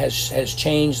me has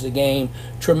changed the game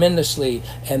tremendously,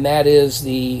 and that is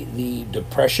the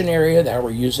depression area, that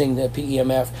we're using the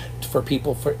PEMF for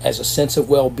people as a sense of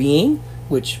well-being,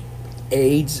 which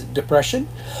aids depression.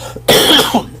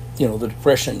 The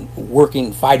depression,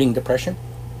 fighting depression.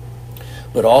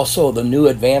 But also the new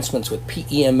advancements with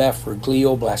PEMF for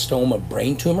glioblastoma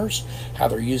brain tumors, how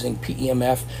they're using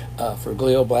PEMF for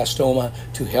glioblastoma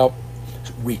to help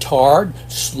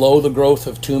slow the growth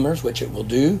of tumors, which it will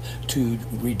do, to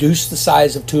reduce the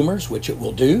size of tumors, which it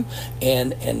will do,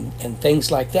 and things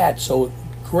like that. So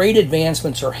great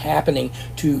advancements are happening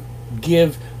to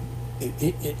give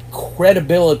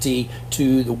credibility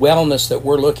to the wellness that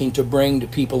we're looking to bring to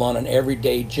people on an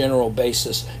everyday general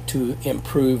basis to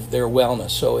improve their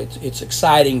wellness. So it's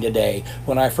exciting today.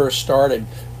 When I first started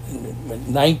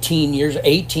 18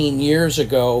 years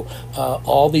ago,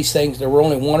 all these things, there were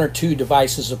only 1 or 2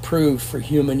 devices approved for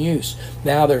human use.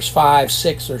 Now there's 5,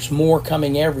 6, there's more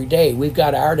coming every day. We've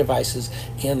got our devices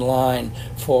in line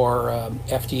for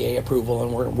FDA approval,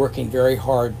 and we're working very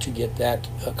hard to get that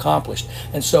accomplished.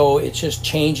 And so it's just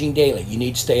changing daily. You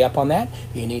need to stay up on that,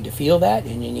 you need to feel that,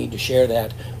 and you need to share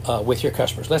that with your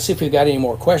customers. Let's see if we've got any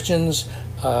more questions.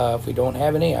 If we don't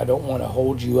have any, I don't want to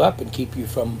hold you up and keep you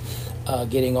from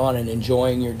getting on and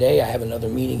enjoying your day. I have another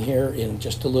meeting here in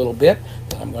just a little bit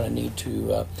that I'm going to need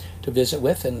to visit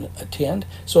with and attend.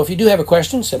 So if you do have a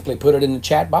question, simply put it in the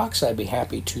chat box. I'd be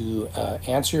happy to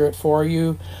answer it for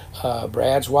you.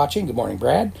 Brad's watching. Good morning,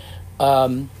 Brad.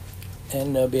 And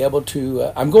be able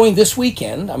to, I'm going this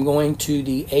weekend, I'm going to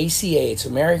the ACA, it's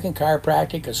American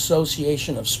Chiropractic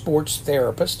Association of Sports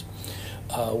Therapists.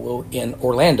 In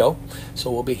Orlando,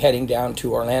 so we'll be heading down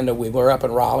to Orlando. We were up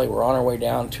in Raleigh. We're on our way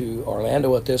down to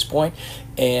Orlando at this point,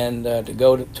 and to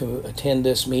go to attend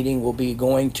this meeting, we'll be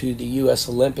going to the U.S.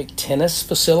 Olympic Tennis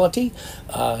Facility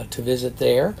to visit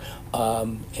there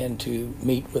and to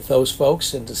meet with those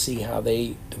folks and to see how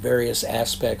the various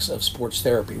aspects of sports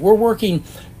therapy. We're working,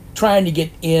 trying to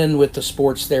get in with the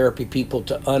sports therapy people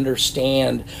to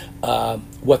understand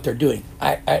what they're doing.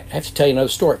 I have to tell you another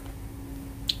story.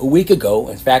 A week ago,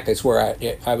 in fact, that's where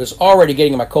I was already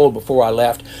getting my cold before I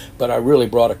left, but I really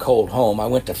brought a cold home. I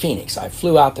went to Phoenix. I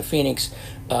flew out to Phoenix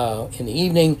in the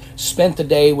evening, spent the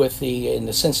day in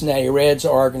the Cincinnati Reds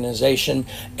organization,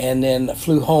 and then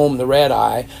flew home the red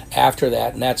eye after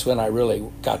that, and that's when I really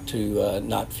got to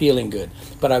not feeling good.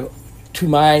 But to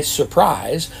my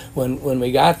surprise, when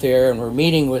we got there and we're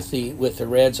meeting with the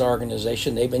Reds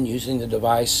organization, they've been using the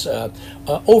device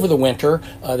over the winter.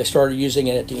 They started using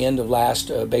it at the end of last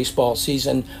baseball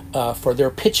season for their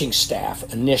pitching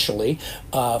staff initially,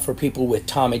 for people with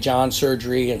Tommy John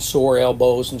surgery and sore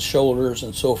elbows and shoulders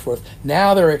and so forth.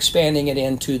 Now they're expanding it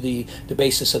into the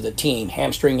basis of the team,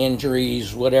 hamstring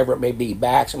injuries, whatever it may be,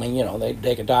 backs. I mean, you know, they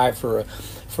take a dive for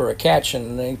a catch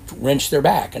and they wrench their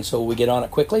back, and so we get on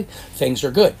it quickly. Things are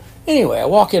good. Anyway, I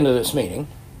walk into this meeting,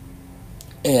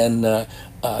 and I'm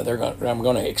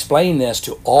going to explain this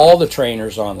to all the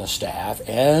trainers on the staff,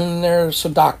 and there's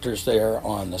some doctors there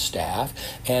on the staff,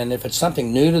 and if it's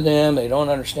something new to them, they don't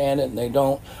understand it, and they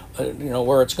don't know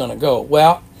where it's going to go.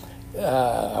 Well,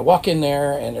 I walk in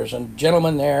there, and there's a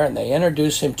gentleman there, and they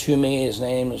introduce him to me. His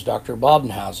name is Dr.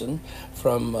 Bodenhausen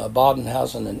from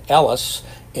Bodenhausen and Ellis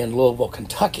in Louisville,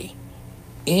 Kentucky.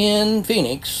 In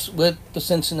Phoenix with the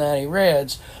Cincinnati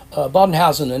Reds,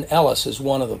 Bodenhausen and Ellis is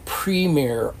one of the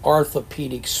premier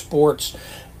orthopedic sports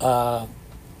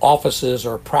offices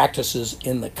or practices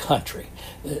in the country.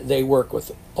 They work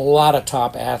with a lot of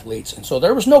top athletes, and so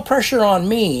there was no pressure on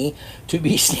me to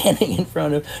be standing in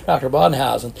front of Dr.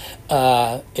 Bodenhausen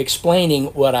explaining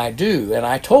what I do, and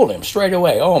I told him straight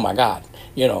away, oh my God,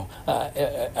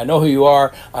 I know who you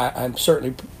are. I'm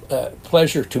certainly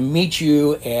pleasure to meet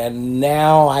you, and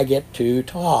now I get to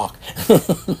talk.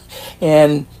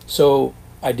 And so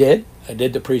I did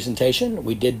the presentation,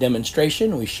 we did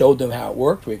demonstration, we showed them how it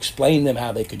worked, we explained them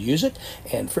how they could use it,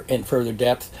 and in further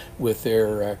depth with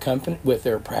their company, with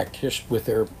their practice, with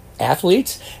their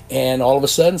athletes, and all of a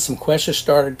sudden some questions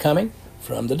started coming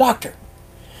from the doctor.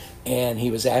 And he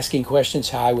was asking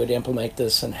questions how I would implement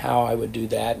this and how I would do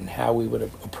that and how we would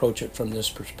approach it from this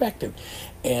perspective.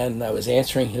 And I was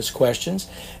answering his questions,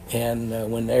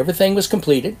 and when everything was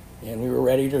completed and we were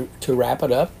ready to wrap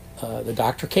it up, the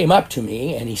doctor came up to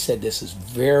me and he said, this is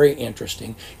very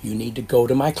interesting. You need to go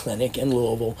to my clinic in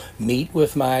Louisville, meet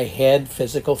with my head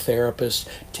physical therapist,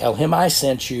 tell him I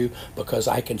sent you, because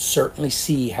I can certainly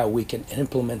see how we can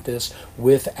implement this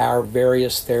with our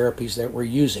various therapies that we're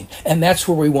using. And that's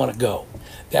where we want to go.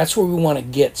 That's where we want to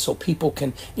get, so people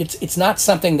can, it's not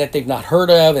something that they've not heard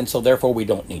of, and so therefore we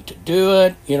don't need to do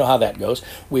it. You know how that goes.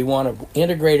 We want to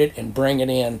integrate it and bring it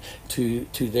in to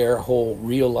their whole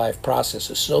real life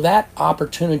processes. So that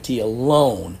opportunity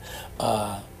alone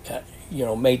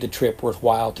made the trip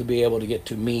worthwhile, to be able to get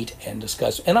to meet and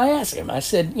discuss. And I asked him, I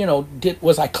said,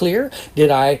 was I clear?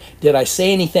 Did I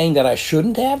say anything that I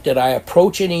shouldn't have? Did I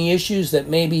approach any issues that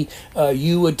maybe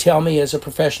you would tell me as a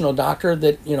professional doctor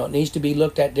that, it needs to be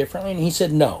looked at differently? And he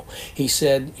said, no. He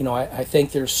said, I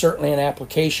think there's certainly an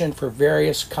application for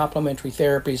various complementary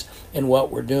therapies in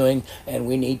what we're doing, and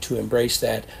we need to embrace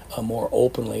that more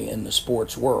openly in the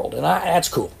sports world. And that's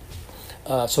cool.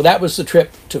 So that was the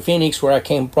trip to Phoenix where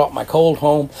I brought my cold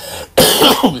home.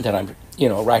 That I'm,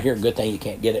 right here. Good thing you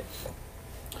can't get it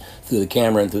through the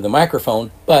camera and through the microphone,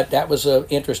 but that was an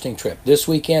interesting trip. This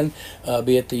weekend,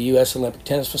 be at the U.S. Olympic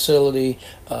Tennis Facility,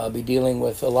 be dealing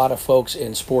with a lot of folks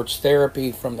in sports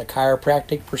therapy from the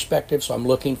chiropractic perspective, so I'm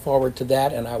looking forward to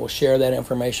that, and I will share that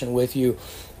information with you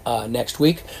next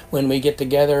week when we get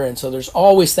together. And so there's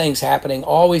always things happening,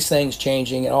 always things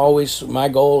changing, and always my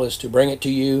goal is to bring it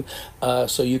to you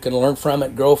so you can learn from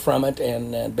it, grow from it,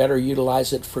 and better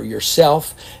utilize it for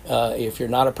yourself. If you're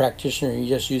not a practitioner,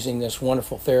 you're just using this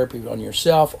wonderful therapy on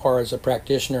yourself, or as a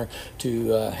practitioner to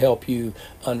help you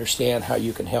understand how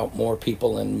you can help more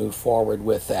people and move forward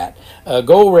with that.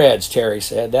 Go Reds, Terry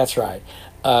said. That's right.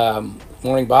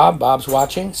 Morning, Bob. Bob's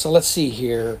watching. So let's see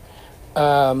here.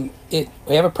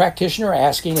 We have a practitioner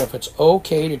asking if it's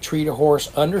okay to treat a horse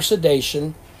under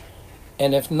sedation,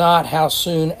 and if not, how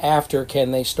soon after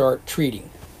can they start treating?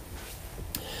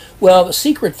 Well, the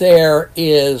secret there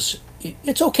is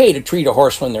it's okay to treat a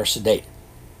horse when they're sedated.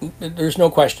 There's no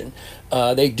question.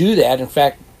 They do that. In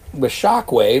fact, with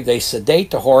shock wave, they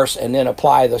sedate the horse and then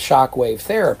apply the shock wave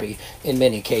therapy in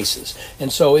many cases. And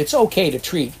so it's okay to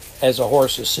treat as a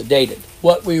horse is sedated.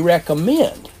 What we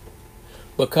recommend,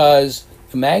 because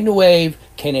the Magna Wave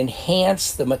can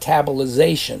enhance the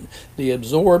metabolization, the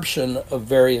absorption of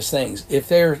various things. If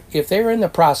they're in the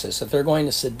process, if they're going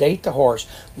to sedate the horse,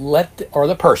 or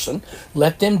the person,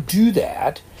 let them do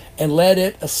that and let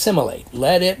it assimilate,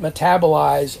 let it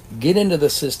metabolize, get into the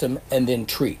system, and then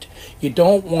treat. You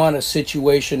don't want a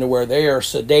situation where they are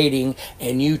sedating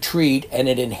and you treat and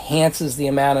it enhances the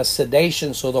amount of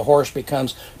sedation so the horse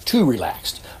becomes too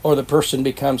relaxed, or the person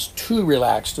becomes too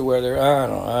relaxed to where they're, I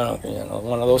don't,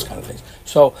 one of those kind of things.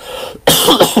 So,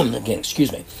 again,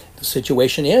 excuse me, the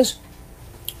situation is,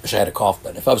 wish I had a cough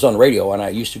button. If I was on radio, and I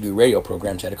used to do radio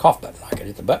programs, I had a cough button. I could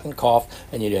hit the button, cough,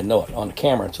 and you didn't know it. On the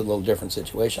camera, it's a little different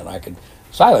situation. I could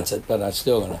silence it, but I'm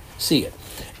still going to see it.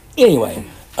 Anyway,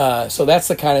 so that's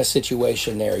the kind of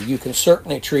situation there. You can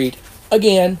certainly treat.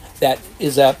 Again, that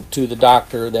is up to the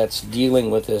doctor that's dealing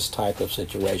with this type of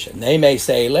situation. They may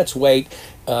say, let's wait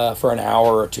for an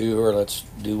hour or two, or let's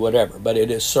do whatever. But it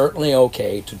is certainly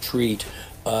okay to treat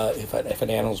if an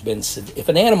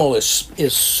animal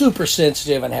is super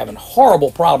sensitive and having horrible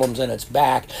problems in its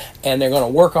back, and they're going to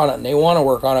work on it and they want to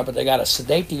work on it, but they got to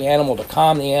sedate the animal to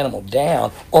calm the animal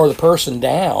down, or the person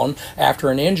down after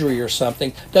an injury or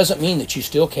something, doesn't mean that you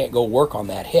still can't go work on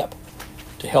that hip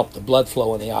to help the blood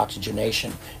flow and the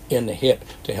oxygenation in the hip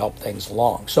to help things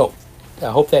along. So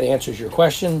I hope that answers your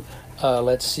question.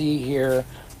 Let's see here.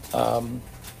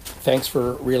 Thanks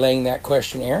for relaying that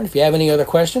question, Aaron. If you have any other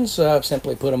questions,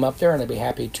 simply put them up there, and I'd be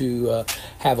happy to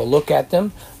have a look at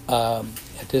them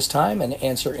at this time and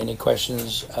answer any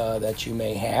questions that you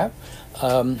may have.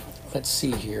 Let's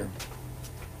see here.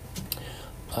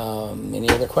 Any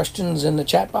other questions in the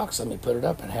chat box? Let me put it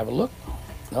up and have a look.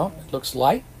 No, it looks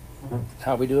light.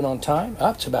 How are we doing on time?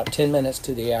 It's about 10 minutes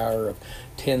to the hour of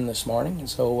 10 this morning, and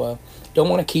so don't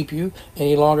want to keep you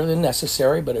any longer than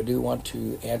necessary, but I do want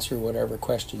to answer whatever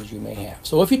questions you may have.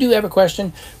 So if you do have a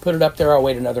question, put it up there. I'll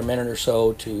wait another minute or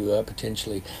so to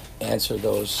potentially answer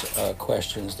those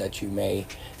questions that you may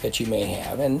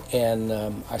have,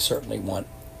 and I certainly want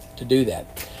to do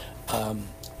that.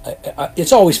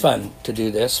 It's always fun to do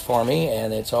this for me,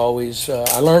 and it's always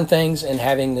I learn things in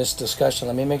having this discussion.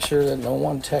 Let me make sure that no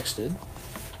one texted.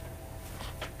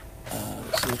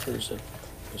 Let's see if there's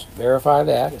just verify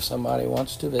that if somebody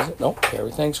wants to visit. Nope,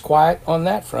 everything's quiet on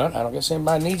that front. I don't guess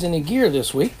anybody needs any gear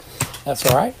this week. That's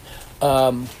all right.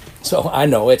 So I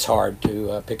know it's hard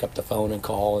to pick up the phone and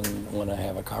call and want to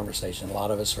have a conversation. A lot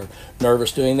of us are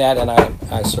nervous doing that, and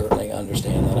I certainly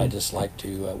understand that. I just like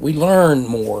to, we learn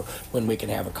more when we can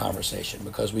have a conversation,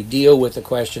 because we deal with the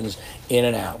questions in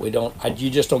and out. You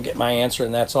just don't get my answer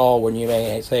and that's all, when you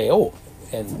may say, oh,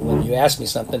 and when you ask me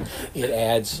something, it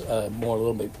adds a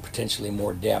little bit, potentially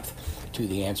more depth to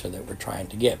the answer that we're trying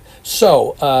to give.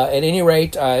 So, at any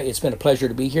rate, it's been a pleasure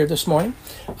to be here this morning.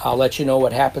 I'll let you know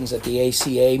what happens at the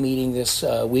ACA meeting this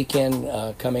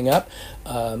weekend coming up.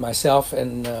 Myself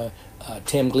and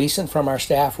Tim Gleason from our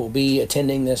staff will be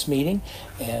attending this meeting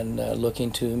and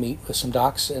looking to meet with some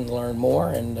docs and learn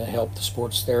more and help the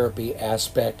sports therapy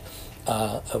aspect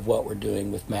of what we're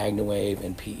doing with Magna Wave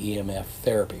and PEMF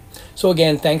therapy. So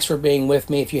again, thanks for being with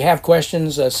me. If you have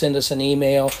questions, send us an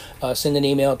email. Send an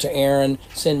email to Aaron.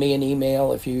 Send me an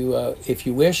email if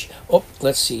you wish. Oh,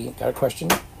 let's see. Got a question?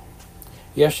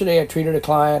 Yesterday I treated a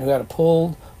client who had a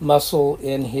pulled muscle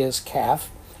in his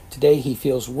calf. Today he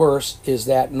feels worse. Is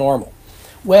that normal?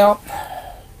 Well,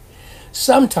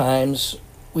 sometimes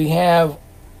we have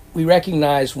we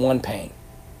recognize one pain.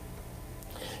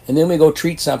 And then we go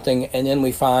treat something, and then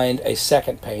we find a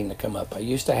second pain to come up. I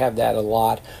used to have that a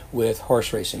lot with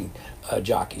horse racing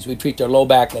jockeys. We'd treat their low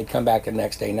back, and they'd come back the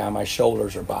next day. Now my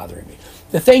shoulders are bothering me.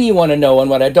 The thing you want to know, and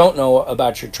what I don't know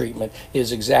about your treatment,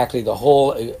 is exactly the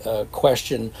whole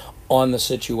question on the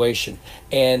situation.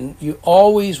 And you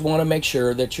always want to make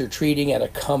sure that you're treating at a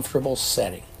comfortable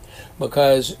setting,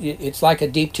 because it's like a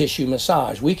deep tissue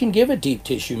massage. We can give a deep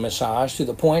tissue massage to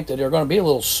the point that they're going to be a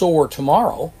little sore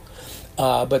tomorrow,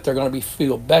 but they're going to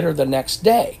feel better the next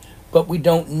day. But we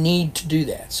don't need to do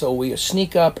that. So we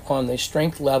sneak up on the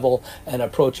strength level and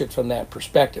approach it from that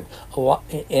perspective.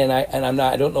 And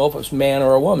I don't know if it was a man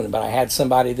or a woman, but I had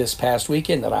somebody this past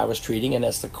weekend that I was treating, and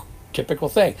that's the typical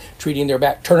thing, treating their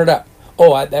back. Turn it up.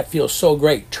 Oh, that feels so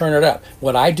great. Turn it up.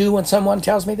 What I do when someone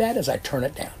tells me that is I turn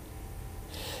it down.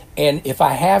 And if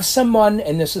I have someone,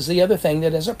 and this is the other thing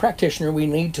that as a practitioner we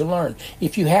need to learn,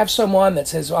 if you have someone that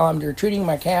says, oh, you're treating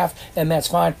my calf, and that's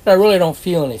fine, but I really don't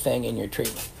feel anything in your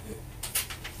treatment,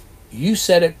 you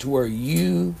set it to where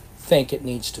you think it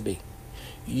needs to be.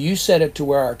 You set it to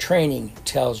where our training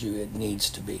tells you it needs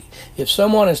to be. If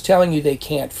someone is telling you they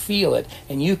can't feel it,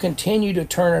 and you continue to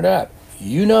turn it up,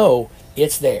 you know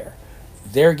it's there.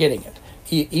 They're getting it.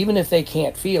 Even if they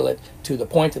can't feel it to the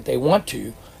point that they want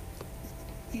to,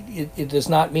 it does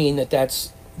not mean that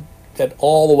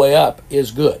all the way up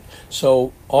is good.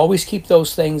 So always keep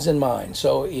those things in mind.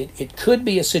 So it could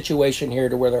be a situation here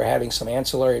to where they're having some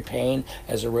ancillary pain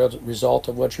as a result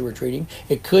of what you were treating.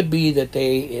 It could be that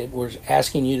they were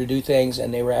asking you to do things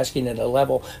and they were asking at a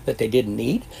level that they didn't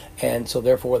need, and so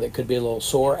therefore they could be a little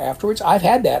sore afterwards. I've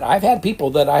had that. I've had people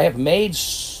that I have made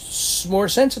more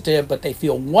sensitive, but they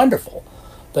feel wonderful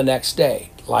the next day,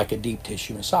 like a deep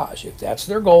tissue massage. If that's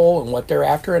their goal and what they're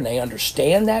after, and they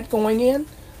understand that going in,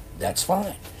 that's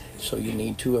fine. So you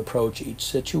need to approach each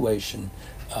situation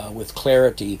with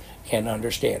clarity and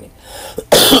understanding.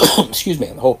 Excuse me,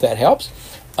 I hope that helps.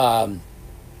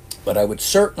 But I would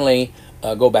certainly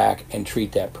go back and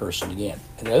treat that person again.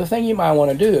 And the other thing you might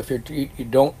want to do, if you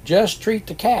don't just treat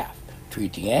the calf,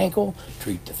 treat the ankle,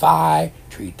 treat the thigh,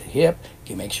 treat the hip.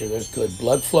 You make sure there's good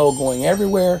blood flow going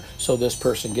everywhere, so this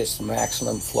person gets the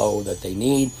maximum flow that they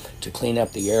need to clean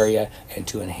up the area and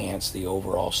to enhance the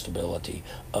overall stability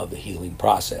of the healing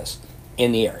process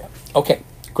in the area. Okay,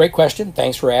 great question.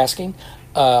 Thanks for asking.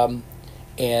 As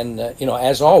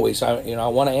always, I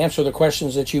want to answer the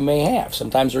questions that you may have.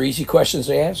 Sometimes they're easy questions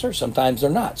to answer. Sometimes they're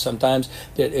not. Sometimes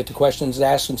if the question is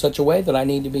asked in such a way that I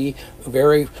need to be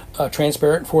very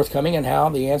transparent and forthcoming in how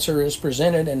the answer is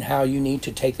presented and how you need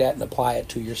to take that and apply it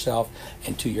to yourself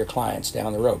and to your clients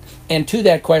down the road. And to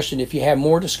that question, if you have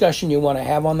more discussion you want to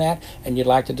have on that and you'd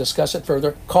like to discuss it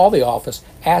further, call the office,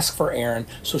 ask for Erin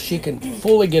so she can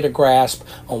fully get a grasp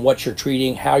on what you're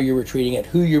treating, how you were treating it,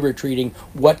 who you were treating,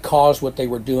 what caused what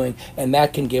they were doing, and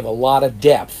that can give a lot of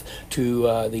depth to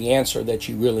the answer that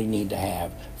you really need to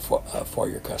have for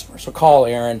your customer. So call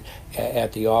Erin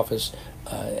at the office,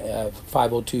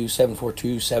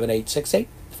 502-742-7868,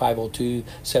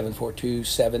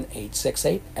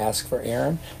 502-742-7868. Ask for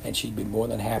Erin, and she'd be more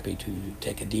than happy to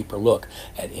take a deeper look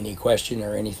at any question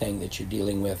or anything that you're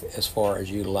dealing with as far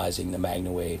as utilizing the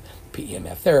Magna Wave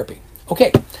PEMF therapy.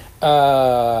 Okay,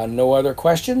 no other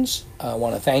questions. I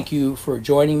want to thank you for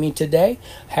joining me today.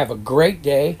 Have a great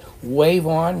day. Wave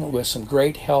on with some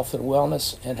great health and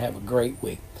wellness, and have a great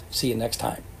week. See you next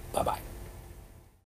time. Bye-bye.